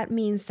 That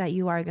means that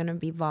you are going to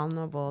be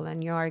vulnerable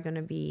and you are going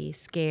to be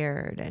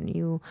scared and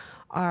you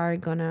are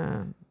going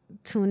to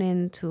tune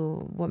into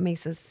what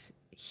makes us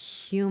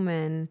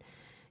human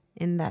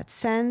in that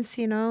sense,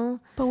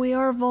 But we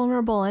are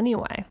vulnerable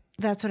anyway.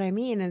 That's what I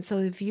mean. And so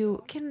if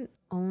you can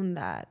own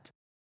that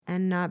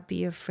and not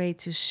be afraid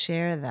to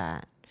share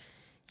that.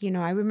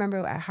 I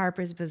remember at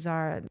Harper's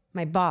Bazaar,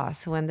 my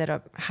boss, who ended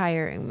up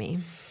hiring me,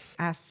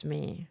 asked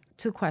me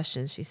 2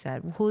 questions. She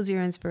said, who's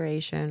your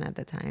inspiration at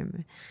the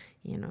time?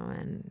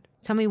 And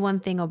tell me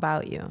one thing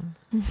about you.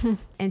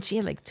 And she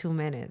had like 2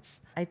 minutes.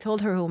 I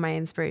told her who my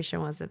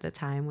inspiration was at the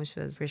time, which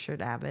was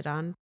Richard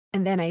Avedon.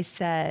 And then I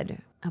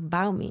said,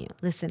 about me,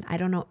 listen, I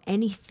don't know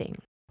anything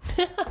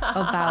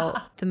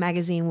about the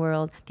magazine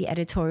world, the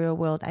editorial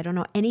world. I don't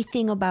know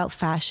anything about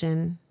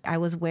fashion. I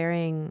was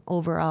wearing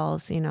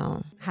overalls,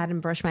 hadn't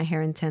brushed my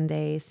hair in 10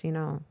 days,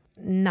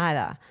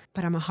 nada.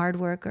 But I'm a hard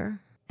worker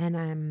and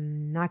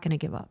I'm not going to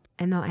give up.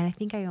 And I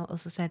think I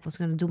also said I was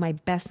going to do my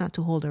best not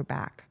to hold her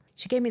back.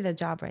 She gave me the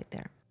job right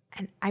there.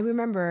 And I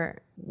remember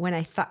when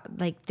I thought,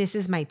 like, this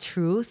is my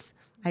truth,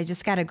 I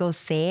just got to go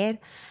say it.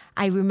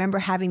 I remember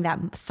having that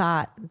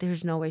thought,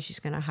 there's no way she's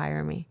going to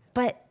hire me.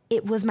 But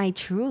it was my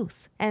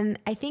truth. And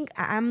I think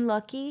I'm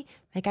lucky.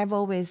 Like, I've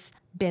always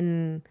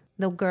been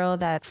the girl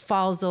that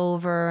falls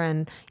over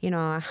and,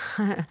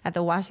 at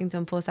the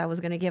Washington Post, I was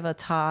going to give a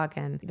talk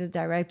and the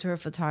director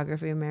of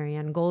photography,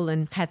 Marianne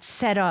Golan, had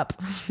set up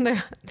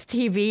the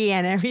TV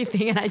and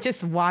everything. And I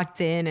just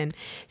walked in and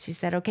she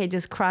said, okay,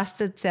 just cross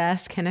the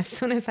desk. And as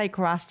soon as I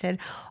crossed it,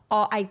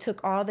 I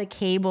took all the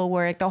cable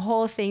work, the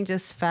whole thing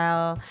just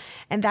fell.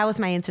 And that was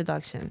my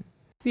introduction.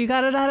 You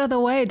got it out of the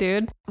way,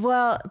 dude.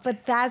 Well,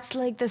 but that's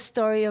like the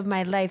story of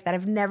my life, that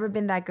I've never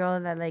been that girl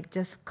that like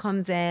just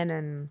comes in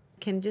and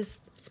can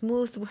just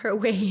smooth her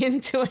way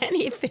into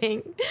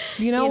anything.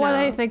 You know what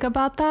I think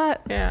about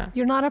that? Yeah.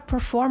 You're not a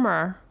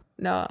performer.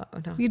 No.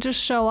 You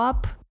just show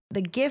up.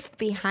 The gift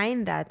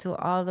behind that to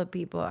all the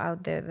people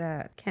out there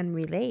that can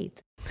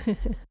relate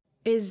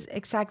is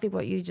exactly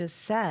what you just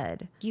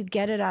said. You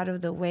get it out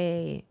of the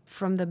way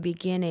from the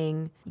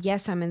beginning.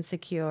 Yes, I'm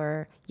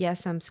insecure.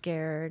 Yes, I'm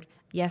scared.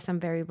 Yes, I'm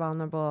very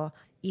vulnerable.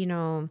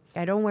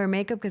 I don't wear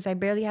makeup because I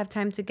barely have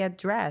time to get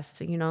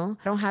dressed, I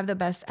don't have the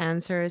best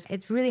answers.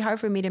 It's really hard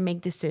for me to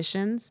make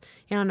decisions,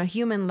 on a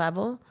human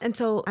level. And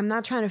so I'm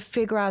not trying to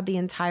figure out the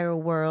entire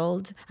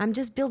world. I'm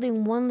just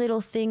building one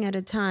little thing at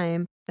a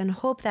time and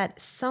hope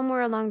that somewhere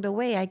along the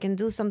way I can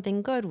do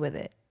something good with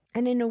it.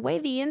 And in a way,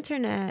 the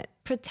internet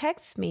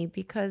protects me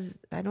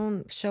because I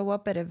don't show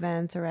up at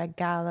events or at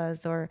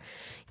galas or,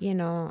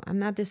 I'm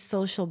not this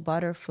social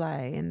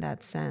butterfly in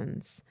that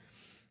sense.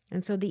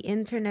 And so the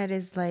internet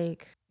is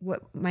like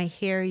what my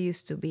hair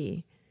used to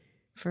be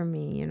for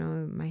me.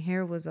 My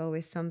hair was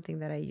always something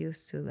that I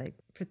used to like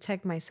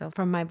protect myself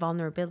from my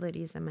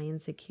vulnerabilities and my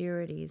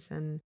insecurities.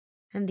 And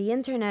the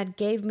internet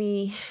gave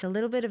me a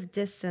little bit of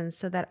distance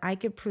so that I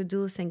could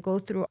produce and go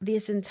through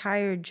this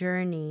entire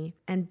journey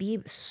and be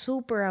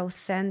super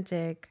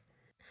authentic.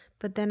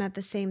 But then at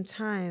the same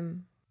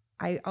time,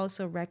 I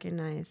also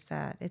recognize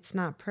that it's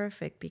not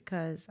perfect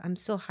because I'm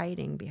still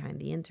hiding behind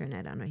the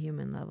internet on a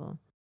human level.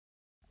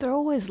 There are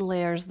always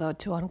layers, though,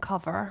 to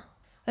uncover.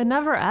 It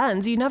never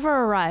ends. You never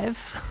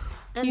arrive.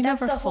 And you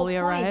that's never the fully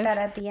whole point, arrive. that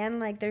at the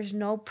end, like, there's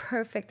no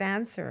perfect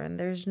answer and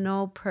there's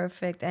no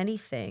perfect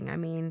anything. I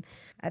mean,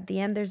 at the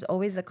end, there's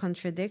always a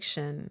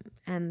contradiction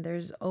and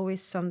there's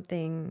always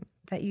something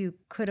that you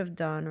could have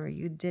done or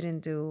you didn't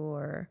do.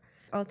 Or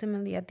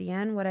ultimately, at the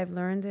end, what I've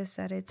learned is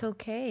that it's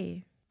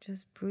okay.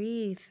 Just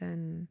breathe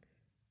and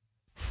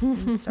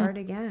start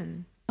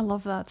again. I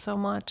love that so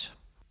much.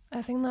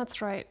 I think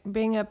that's right.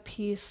 Being at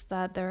peace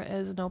that there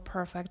is no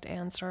perfect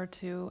answer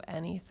to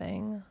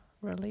anything,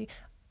 really.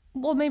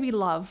 Well, maybe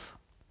love.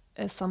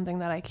 is something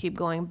that I keep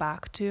going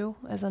back to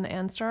as an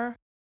answer.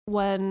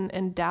 When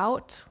in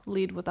doubt,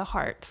 lead with the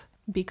heart.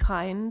 Be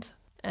kind,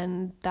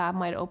 and that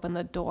might open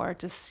the door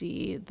to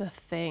see the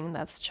thing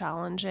that's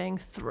challenging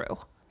through.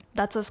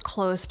 That's as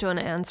close to an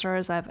answer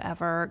as I've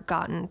ever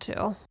gotten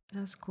to.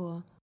 That's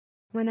cool.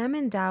 When I'm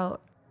in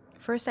doubt,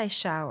 first I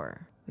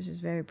shower, which is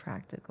very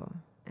practical,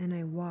 and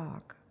I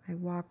walk. I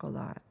walk a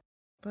lot.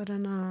 But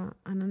on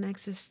an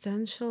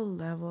existential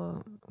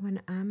level,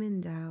 when I'm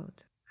in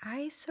doubt,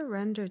 I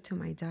surrender to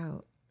my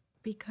doubt.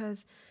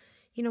 Because,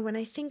 when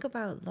I think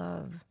about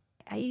love,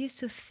 I used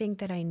to think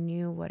that I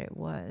knew what it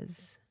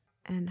was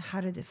and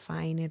how to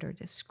define it or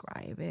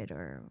describe it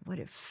or what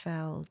it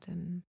felt.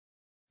 And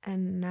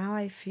now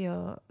I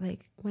feel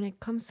like when it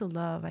comes to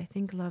love, I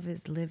think love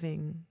is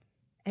living.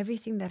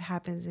 Everything that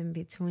happens in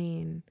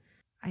between,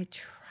 I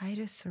try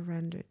to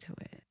surrender to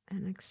it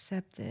and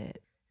accept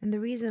it. And the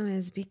reason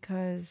is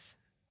because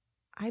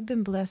I've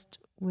been blessed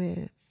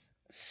with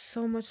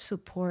so much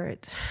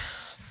support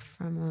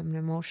from an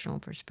emotional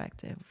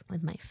perspective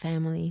with my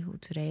family, who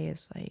today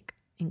is like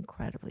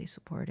incredibly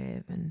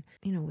supportive. And,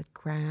 with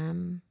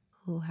Graham,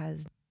 who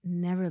has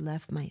never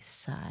left my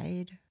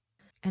side.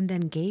 And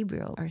then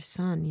Gabriel, our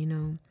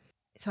son,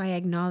 So I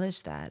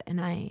acknowledge that, and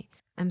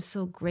I'm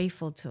so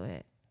grateful to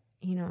it,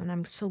 and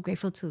I'm so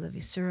grateful to the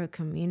Visura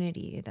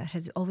community that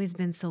has always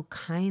been so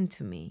kind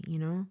to me,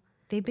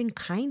 They've been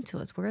kind to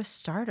us. We're a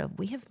startup.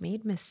 We have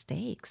made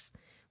mistakes.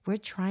 We're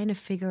trying to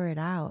figure it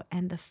out.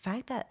 And the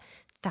fact that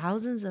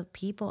thousands of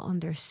people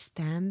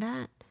understand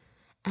that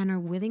and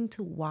are willing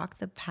to walk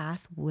the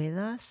path with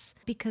us,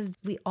 because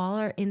we all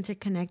are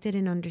interconnected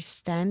in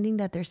understanding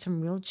that there's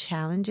some real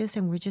challenges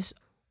and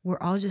we're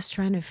all just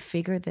trying to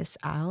figure this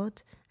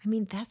out. I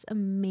mean, that's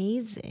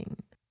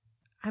amazing.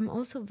 I'm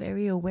also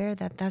very aware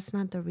that that's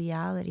not the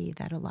reality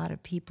that a lot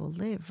of people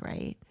live,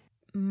 right?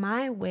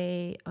 My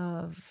way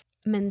of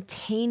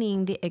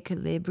maintaining the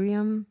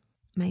equilibrium,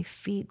 my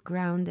feet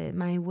grounded,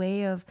 my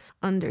way of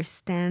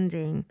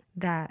understanding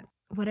that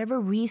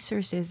whatever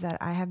resources that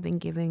I have been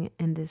given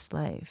in this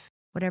life,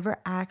 whatever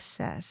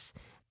access,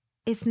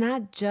 it's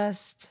not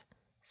just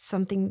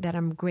something that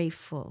I'm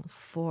grateful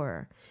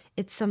for.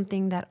 It's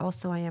something that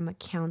also I am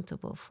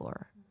accountable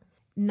for.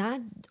 Not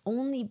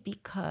only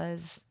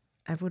because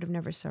I would have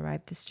never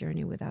survived this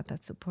journey without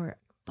that support,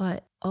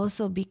 but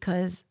also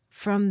because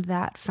from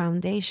that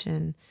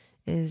foundation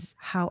is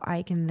how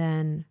I can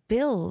then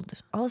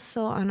build,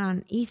 also on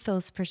an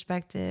ethos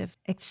perspective,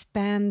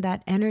 expand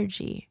that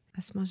energy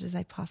as much as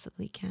I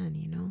possibly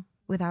can,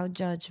 without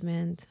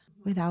judgment,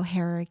 without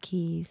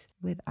hierarchies,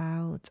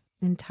 without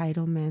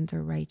entitlement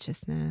or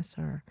righteousness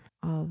or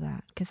all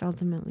that. Because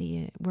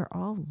ultimately, we're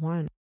all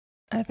one.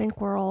 I think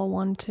we're all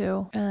one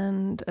too,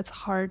 and it's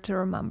hard to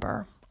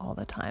remember all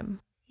the time.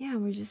 Yeah,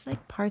 we're just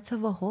like parts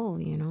of a whole,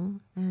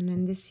 And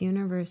in this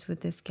universe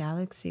with this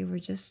galaxy, we're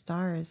just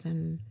stars.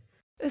 And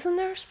isn't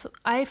there,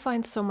 I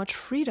find so much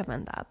freedom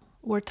in that.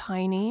 We're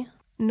tiny.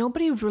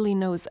 Nobody really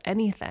knows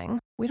anything.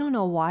 We don't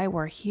know why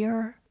we're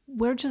here.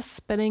 We're just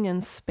spinning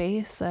in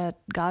space at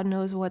God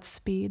knows what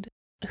speed.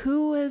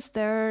 Who is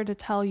there to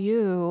tell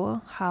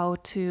you how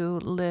to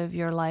live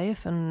your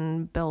life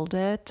and build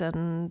it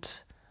and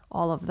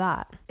all of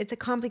that? It's a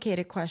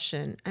complicated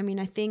question. I mean,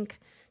 I think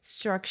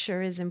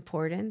structure is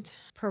important.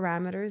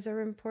 Parameters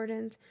are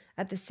important.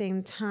 At the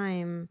same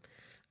time,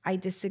 I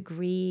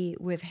disagree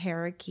with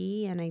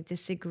hierarchy and I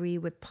disagree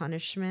with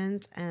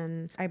punishment,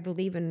 and I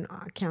believe in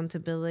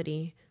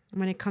accountability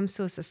when it comes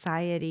to a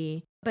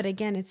society. But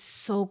again, it's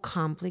so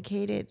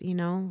complicated,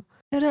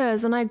 It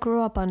is, and I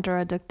grew up under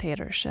a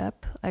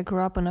dictatorship. I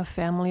grew up in a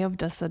family of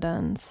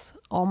dissidents.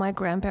 All my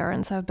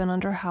grandparents have been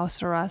under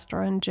house arrest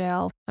or in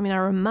jail. I mean, I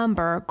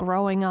remember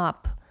growing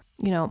up,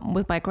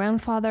 with my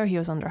grandfather, he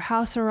was under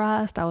house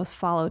arrest. I was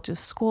followed to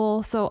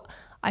school. So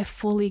I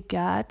fully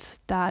get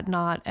that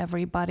not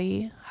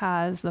everybody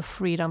has the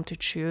freedom to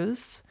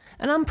choose.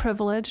 And I'm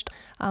privileged.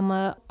 I'm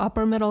a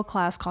upper middle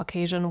class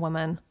Caucasian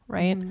woman,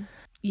 right? Mm-hmm.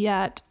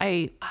 Yet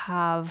I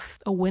have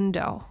a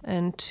window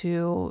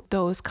into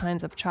those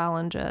kinds of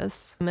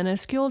challenges,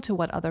 minuscule to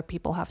what other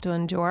people have to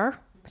endure.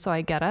 So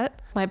I get it.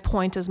 My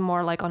point is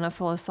more like on a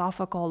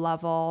philosophical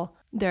level,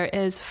 there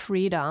is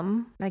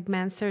freedom. Like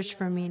man's search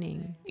for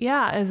meaning.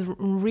 Yeah, is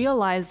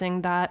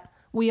realizing that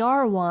we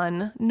are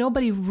one.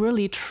 Nobody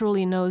really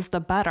truly knows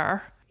the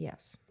better.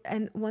 Yes.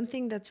 And one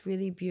thing that's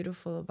really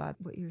beautiful about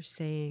what you're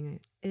saying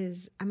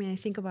is, I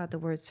think about the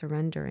word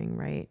surrendering,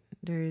 right?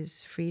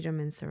 There's freedom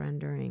in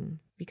surrendering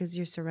because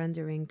you're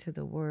surrendering to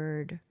the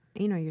word.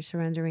 You're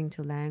surrendering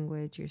to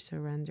language. You're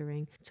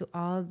surrendering to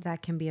all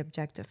that can be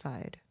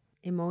objectified.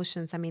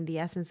 Emotions. The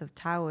essence of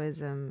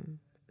Taoism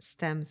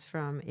stems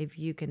from, if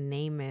you can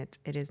name it,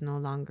 it is no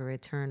longer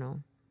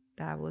eternal.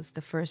 That was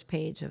the first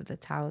page of the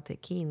Tao Te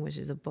Ching, which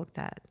is a book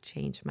that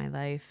changed my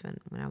life. And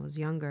when I was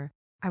younger,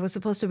 I was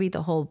supposed to read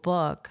the whole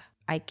book.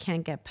 I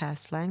can't get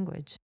past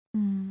language.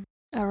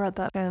 I read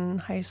that in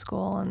high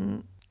school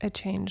and it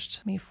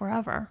changed me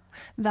forever.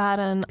 That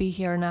and Be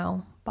Here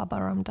Now,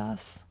 Baba Ram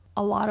Dass.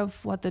 A lot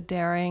of what the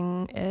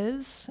daring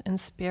is in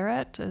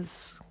spirit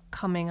is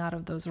coming out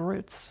of those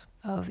roots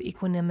of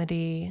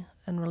equanimity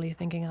and really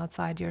thinking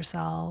outside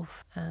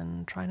yourself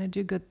and trying to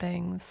do good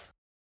things.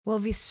 Well,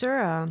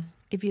 Visura,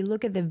 if you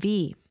look at the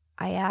V,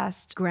 I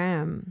asked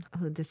Graham,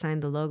 who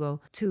designed the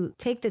logo, to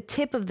take the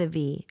tip of the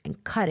V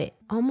and cut it,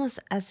 almost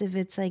as if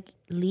it's like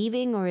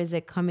leaving or is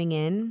it coming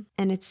in?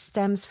 And it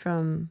stems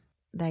from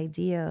the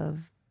idea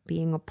of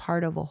being a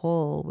part of a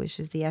whole, which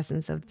is the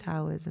essence of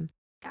Taoism.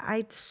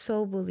 I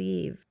so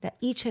believe that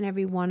each and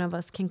every one of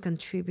us can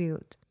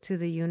contribute to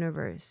the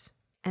universe,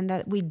 and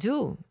that we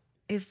do.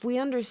 If we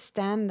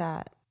understand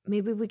that,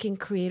 maybe we can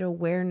create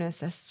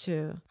awareness as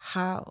to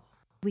how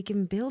we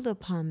can build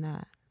upon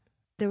that.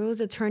 There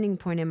was a turning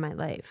point in my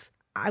life.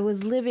 I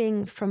was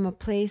living from a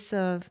place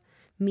of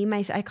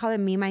I call it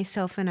me,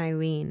 myself, and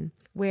Irene,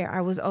 where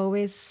I was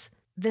always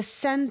the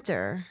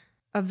center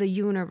of the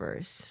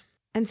universe.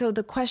 And so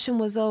the question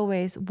was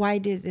always, why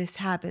did this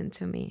happen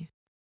to me?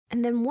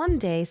 And then one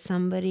day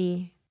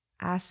somebody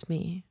asked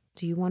me,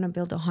 do you want to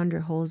build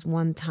 100 holes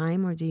one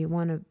time, or do you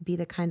want to be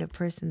the kind of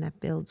person that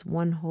builds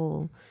one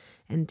hole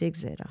and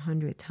digs it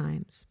 100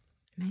 times?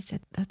 And I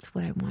said, that's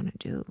what I want to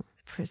do.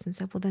 The person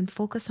said, well, then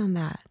focus on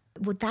that.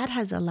 What that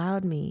has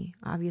allowed me,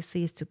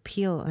 obviously, is to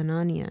peel an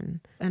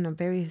onion in a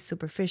very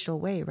superficial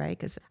way, right?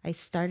 Because I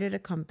started a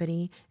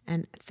company,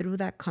 and through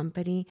that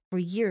company, for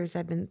years,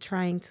 I've been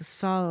trying to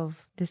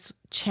solve this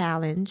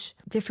challenge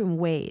different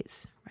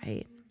ways,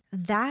 right?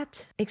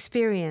 That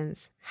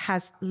experience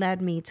has led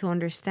me to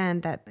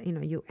understand that,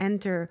 you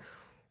enter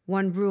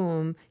one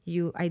room,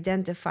 you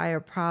identify a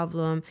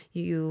problem,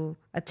 you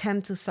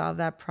attempt to solve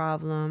that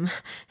problem,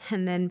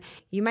 and then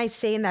you might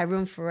stay in that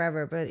room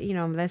forever. But,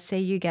 let's say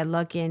you get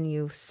lucky and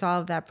you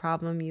solve that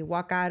problem, you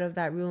walk out of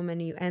that room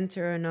and you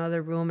enter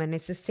another room, and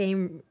it's the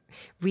same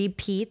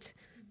repeat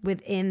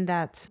within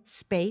that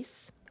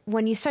space.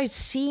 When you start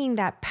seeing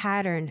that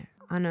pattern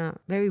on a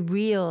very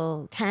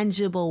real,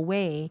 tangible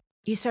way,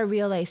 you start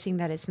realizing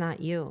that it's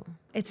not you.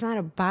 It's not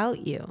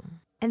about you.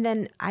 And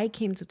then I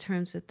came to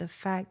terms with the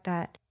fact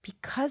that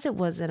because it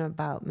wasn't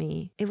about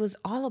me, it was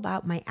all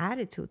about my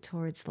attitude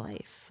towards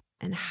life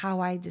and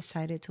how I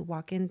decided to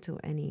walk into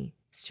any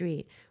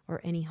street or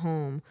any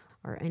home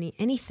or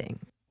anything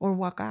or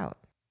walk out.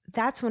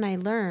 That's when I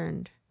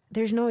learned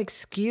there's no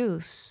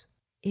excuse.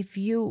 If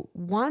you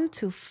want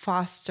to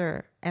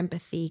foster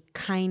empathy,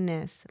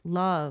 kindness,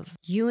 love,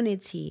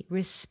 unity,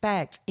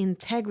 respect,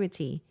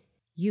 integrity,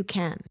 you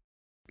can.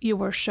 You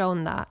were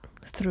shown that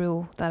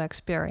through that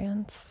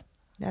experience.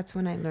 That's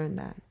when I learned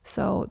that.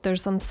 So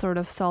there's some sort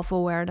of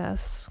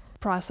self-awareness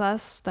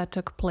process that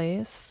took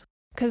place.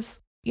 Because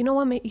you know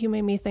what you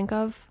made me think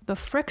of? The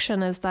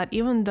friction is that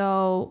even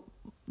though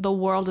the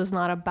world is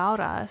not about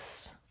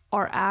us,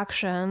 our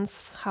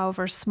actions,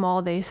 however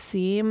small they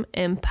seem,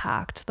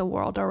 impact the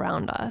world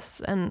around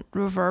us and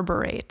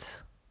reverberate.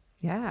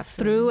 Yeah,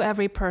 absolutely. Through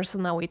every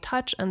person that we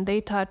touch and they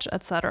touch,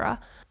 etc.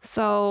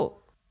 So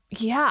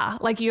yeah,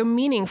 like you're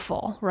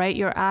meaningful, right?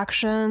 Your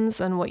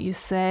actions and what you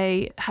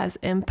say has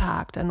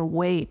impact and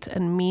weight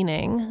and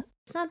meaning.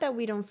 It's not that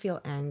we don't feel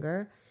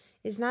anger.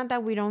 It's not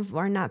that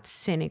we're not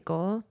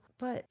cynical,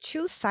 but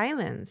choose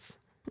silence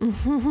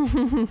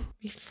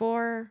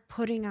before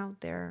putting out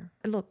there.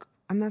 Look,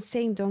 I'm not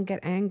saying don't get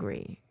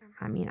angry.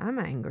 I mean, I'm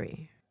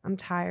angry. I'm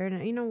tired.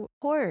 And, of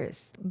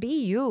course,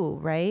 be you,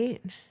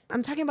 right?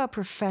 I'm talking about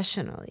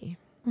professionally.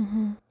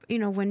 Mm-hmm.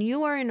 When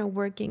you are in a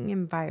working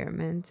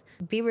environment,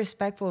 be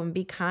respectful and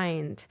be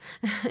kind.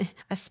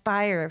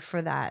 Aspire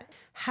for that.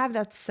 Have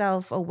that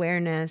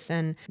self-awareness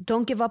and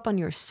don't give up on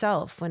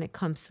yourself when it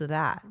comes to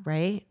that,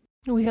 right?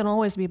 We can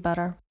always be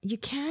better. You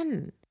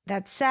can.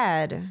 That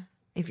said,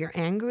 if you're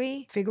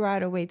angry, figure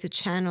out a way to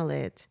channel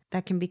it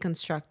that can be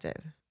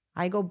constructive.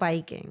 I go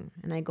biking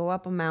and I go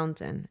up a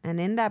mountain. And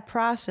in that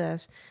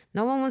process,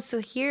 no one wants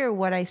to hear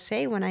what I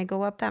say when I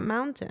go up that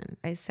mountain.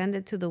 I send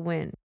it to the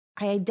wind.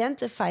 I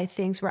identify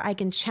things where I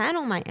can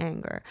channel my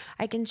anger.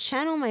 I can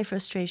channel my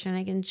frustration.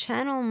 I can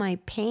channel my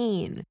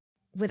pain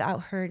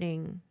without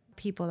hurting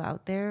people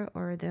out there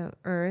or the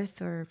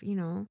earth or. You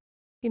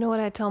know what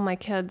I tell my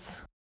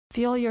kids?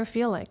 Feel your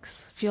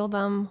feelings. Feel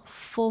them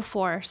full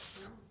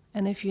force.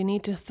 And if you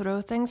need to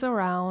throw things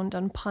around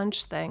and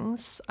punch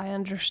things, I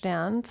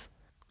understand.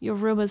 Your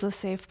room is a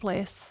safe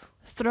place.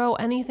 Throw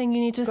anything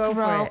you need to Go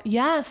throw. For it.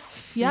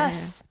 Yes. Yeah,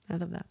 I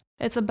love that.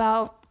 It's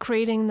about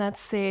creating that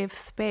safe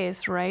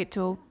space, right,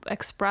 to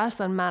express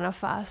and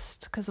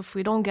manifest. Because if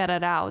we don't get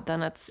it out,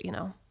 then it's,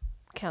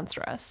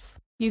 cancerous.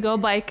 You go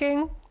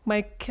biking,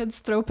 my kids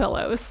throw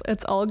pillows.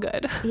 It's all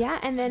good. Yeah,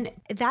 and then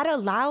that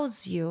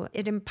allows you,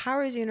 it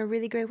empowers you in a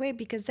really great way,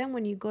 because then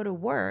when you go to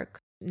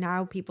work,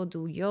 now people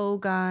do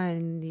yoga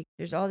and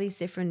there's all these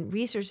different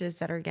resources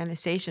that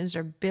organizations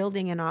are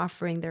building and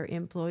offering their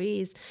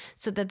employees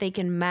so that they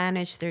can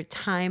manage their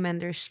time and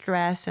their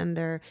stress and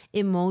their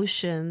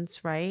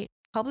emotions, right?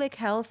 Public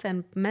health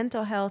and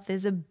mental health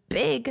is a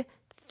big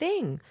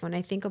thing. When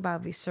I think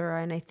about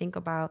Visura and I think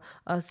about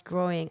us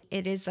growing,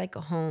 it is like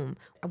a home.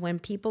 When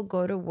people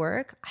go to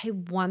work, I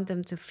want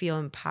them to feel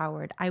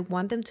empowered. I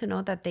want them to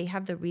know that they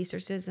have the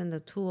resources and the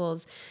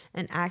tools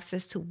and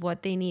access to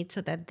what they need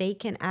so that they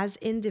can, as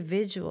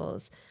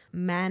individuals,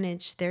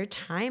 manage their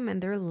time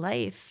and their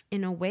life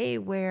in a way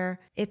where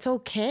it's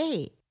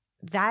okay.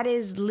 That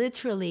is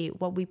literally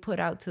what we put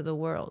out to the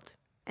world.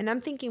 And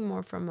I'm thinking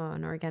more from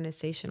an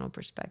organizational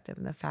perspective,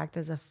 the fact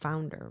as a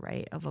founder,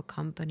 right, of a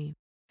company,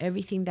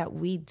 everything that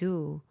we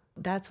do,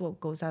 that's what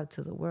goes out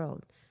to the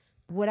world.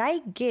 What I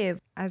give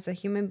as a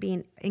human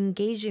being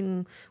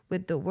engaging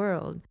with the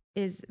world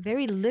is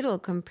very little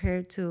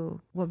compared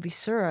to what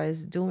Visura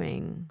is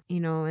doing,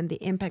 and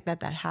the impact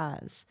that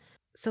has.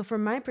 So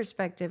from my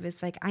perspective,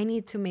 it's like I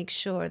need to make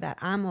sure that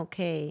I'm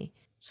okay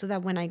so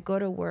that when I go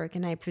to work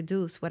and I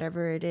produce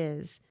whatever it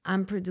is,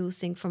 I'm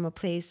producing from a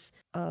place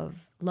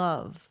of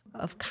love,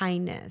 of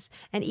kindness.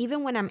 And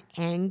even when I'm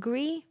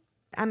angry,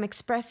 I'm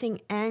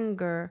expressing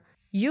anger,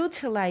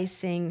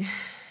 utilizing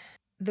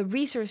the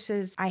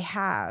resources I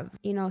have,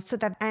 so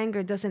that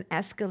anger doesn't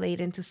escalate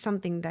into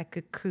something that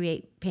could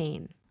create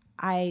pain.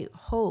 I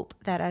hope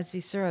that as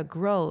Visura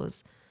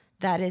grows,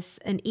 that is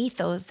an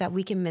ethos that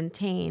we can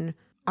maintain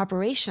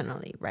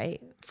operationally,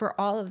 right? For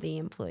all of the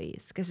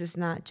employees, because it's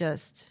not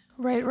just...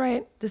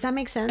 Right. Does that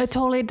make sense? It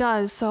totally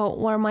does. So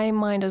where my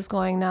mind is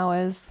going now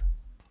is,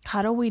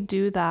 how do we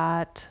do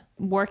that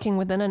working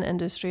within an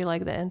industry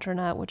like the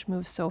internet, which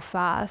moves so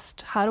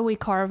fast? How do we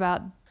carve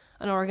out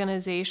an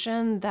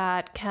organization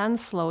that can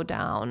slow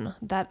down,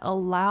 that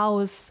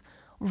allows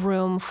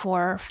room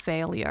for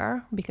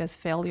failure, because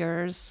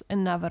failure is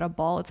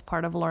inevitable, it's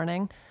part of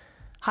learning?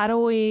 How do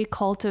we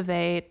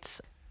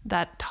cultivate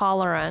that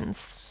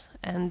tolerance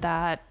and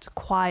that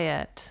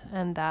quiet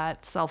and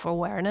that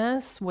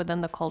self-awareness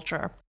within the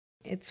culture?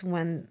 It's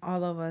when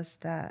all of us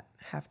that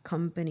have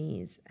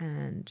companies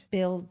and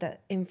build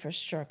that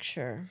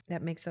infrastructure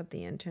that makes up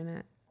the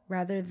internet,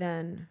 rather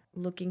than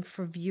looking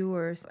for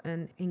viewers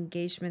and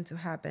engagement to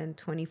happen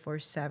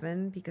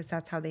 24/7, because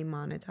that's how they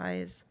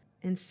monetize,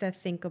 instead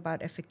think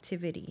about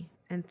effectivity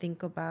and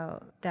think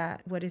about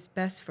that what is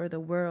best for the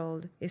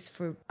world is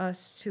for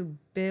us to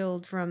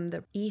build from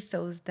the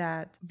ethos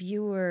that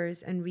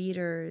viewers and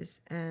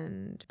readers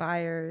and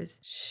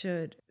buyers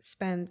should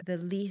spend the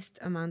least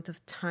amount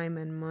of time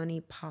and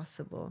money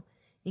possible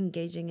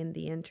engaging in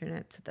the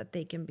internet so that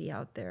they can be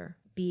out there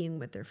being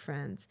with their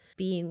friends,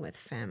 being with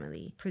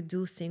family,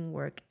 producing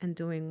work, and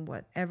doing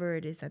whatever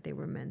it is that they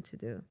were meant to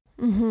do.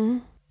 Mm-hmm.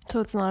 So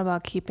it's not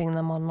about keeping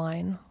them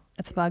online.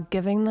 It's about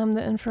giving them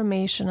the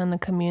information and the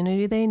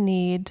community they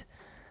need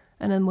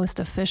in the most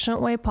efficient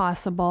way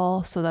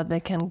possible so that they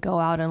can go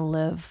out and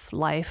live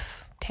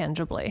life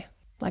tangibly,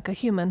 like a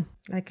human.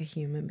 Like a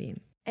human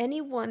being.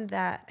 Anyone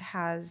that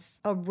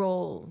has a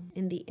role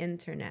in the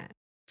internet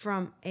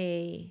from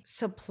a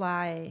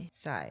supply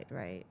side,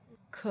 right,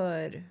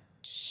 could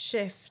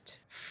shift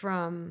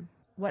from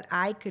what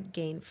I could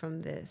gain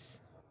from this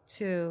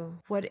to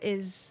what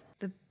is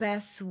the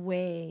best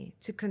way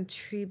to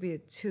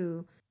contribute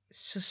to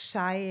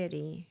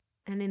society,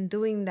 and in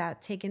doing that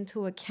take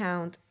into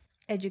account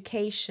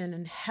education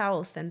and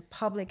health and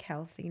public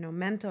health,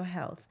 mental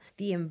health,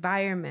 the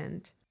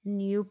environment,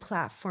 new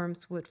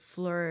platforms would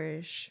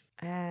flourish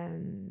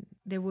and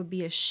there would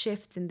be a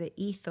shift in the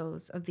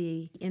ethos of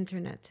the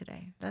internet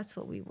today. That's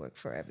what we work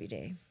for every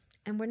day,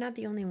 and we're not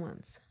the only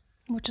ones,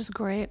 which is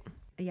great.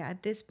 Yeah,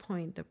 at this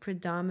point the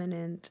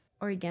predominant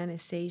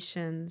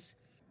organizations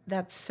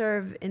that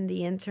serve in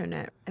the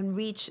internet and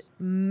reach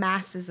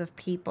masses of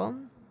people,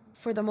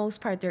 for the most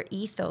part, their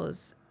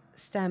ethos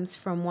stems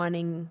from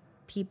wanting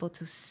people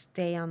to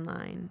stay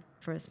online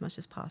for as much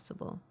as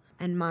possible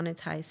and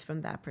monetize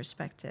from that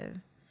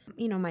perspective.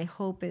 My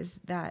hope is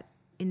that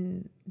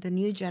in the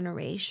new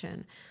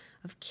generation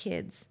of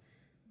kids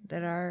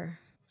that are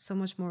so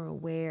much more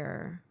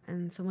aware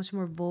and so much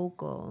more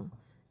vocal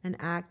and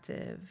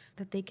active,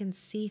 that they can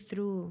see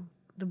through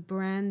the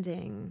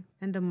branding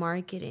and the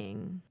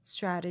marketing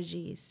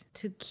strategies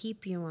to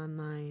keep you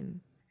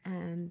online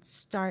and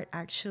start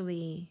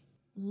actually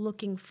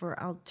looking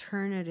for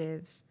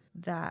alternatives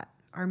that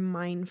are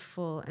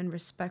mindful and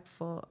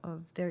respectful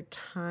of their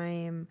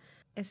time,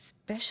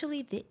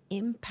 especially the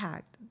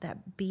impact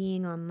that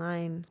being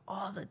online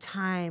all the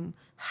time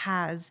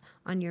has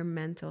on your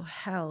mental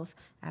health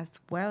as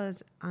well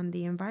as on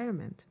the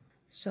environment.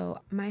 So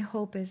my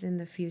hope is in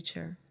the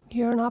future.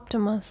 You're an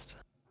optimist.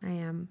 I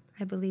am.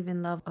 I believe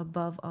in love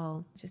above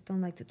all. I just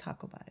don't like to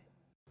talk about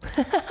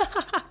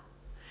it.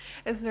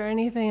 Is there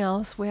anything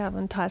else we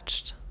haven't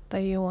touched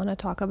that you want to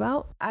talk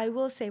about? I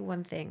will say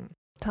one thing.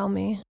 Tell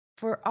me.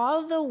 For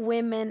all the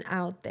women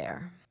out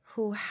there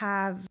who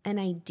have an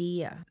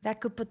idea that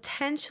could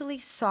potentially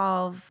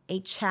solve a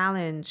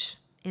challenge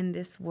in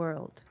this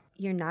world,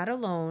 you're not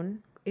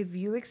alone. If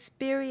you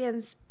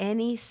experience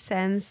any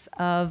sense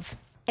of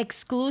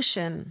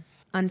exclusion,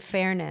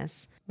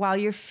 unfairness, while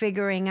you're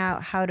figuring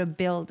out how to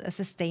build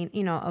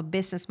a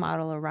business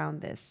model around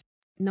this,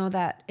 know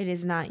that it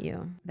is not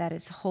you that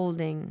is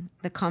holding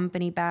the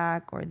company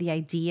back or the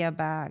idea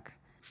back.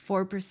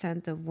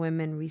 4% of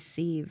women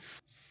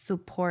receive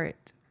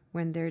support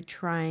when they're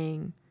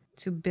trying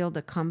to build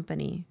a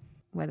company,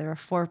 whether a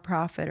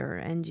for-profit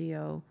or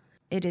NGO.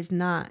 It is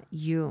not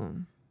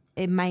you.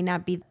 It might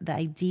not be the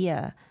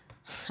idea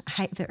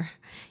either.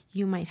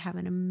 You might have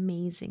an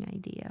amazing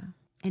idea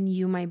and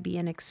you might be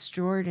an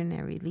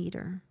extraordinary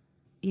leader.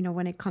 You know,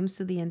 when it comes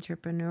to the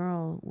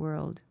entrepreneurial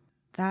world,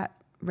 that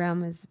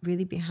realm is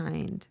really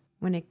behind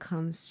when it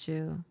comes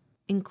to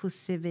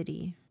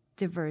inclusivity,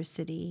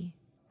 diversity,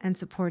 and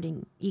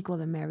supporting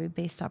equal and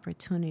merit-based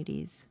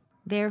opportunities.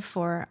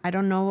 Therefore, I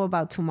don't know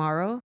about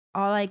tomorrow.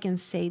 All I can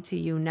say to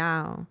you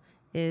now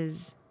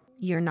is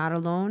you're not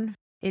alone.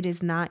 It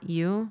is not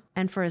you.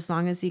 And for as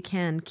long as you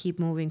can, keep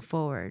moving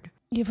forward.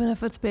 Even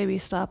if it's baby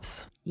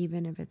steps.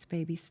 Even if it's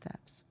baby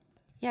steps.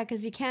 Yeah,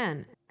 because you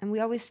can. And we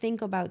always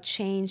think about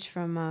change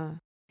from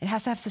it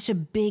has to have such a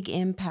big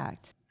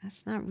impact.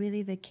 That's not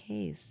really the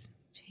case.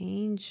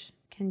 Change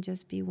can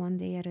just be one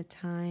day at a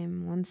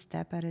time, one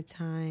step at a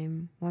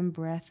time, one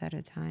breath at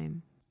a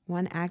time,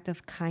 one act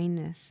of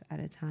kindness at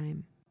a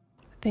time.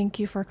 Thank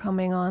you for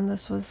coming on.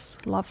 This was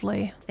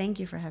lovely. Thank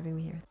you for having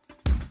me here.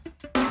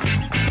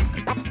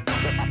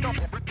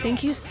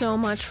 Thank you so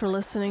much for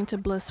listening to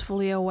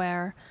Blissfully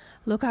Aware.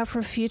 Look out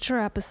for future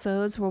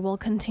episodes where we'll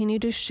continue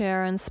to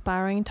share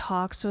inspiring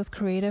talks with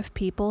creative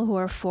people who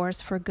are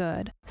force for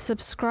good.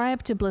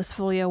 Subscribe to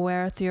Blissfully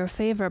Aware through your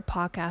favorite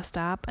podcast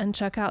app and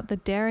check out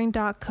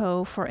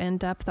thedaring.co for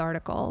in-depth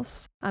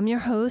articles. I'm your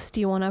host,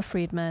 Ioana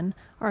Friedman.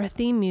 Our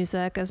theme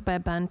music is by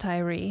Ben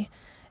Tyree.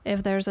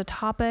 If there's a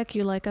topic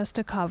you'd like us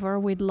to cover,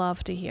 we'd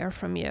love to hear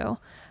from you.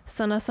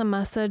 Send us a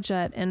message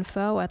at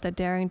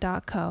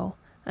info@thedaring.co.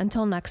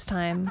 Until next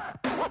time.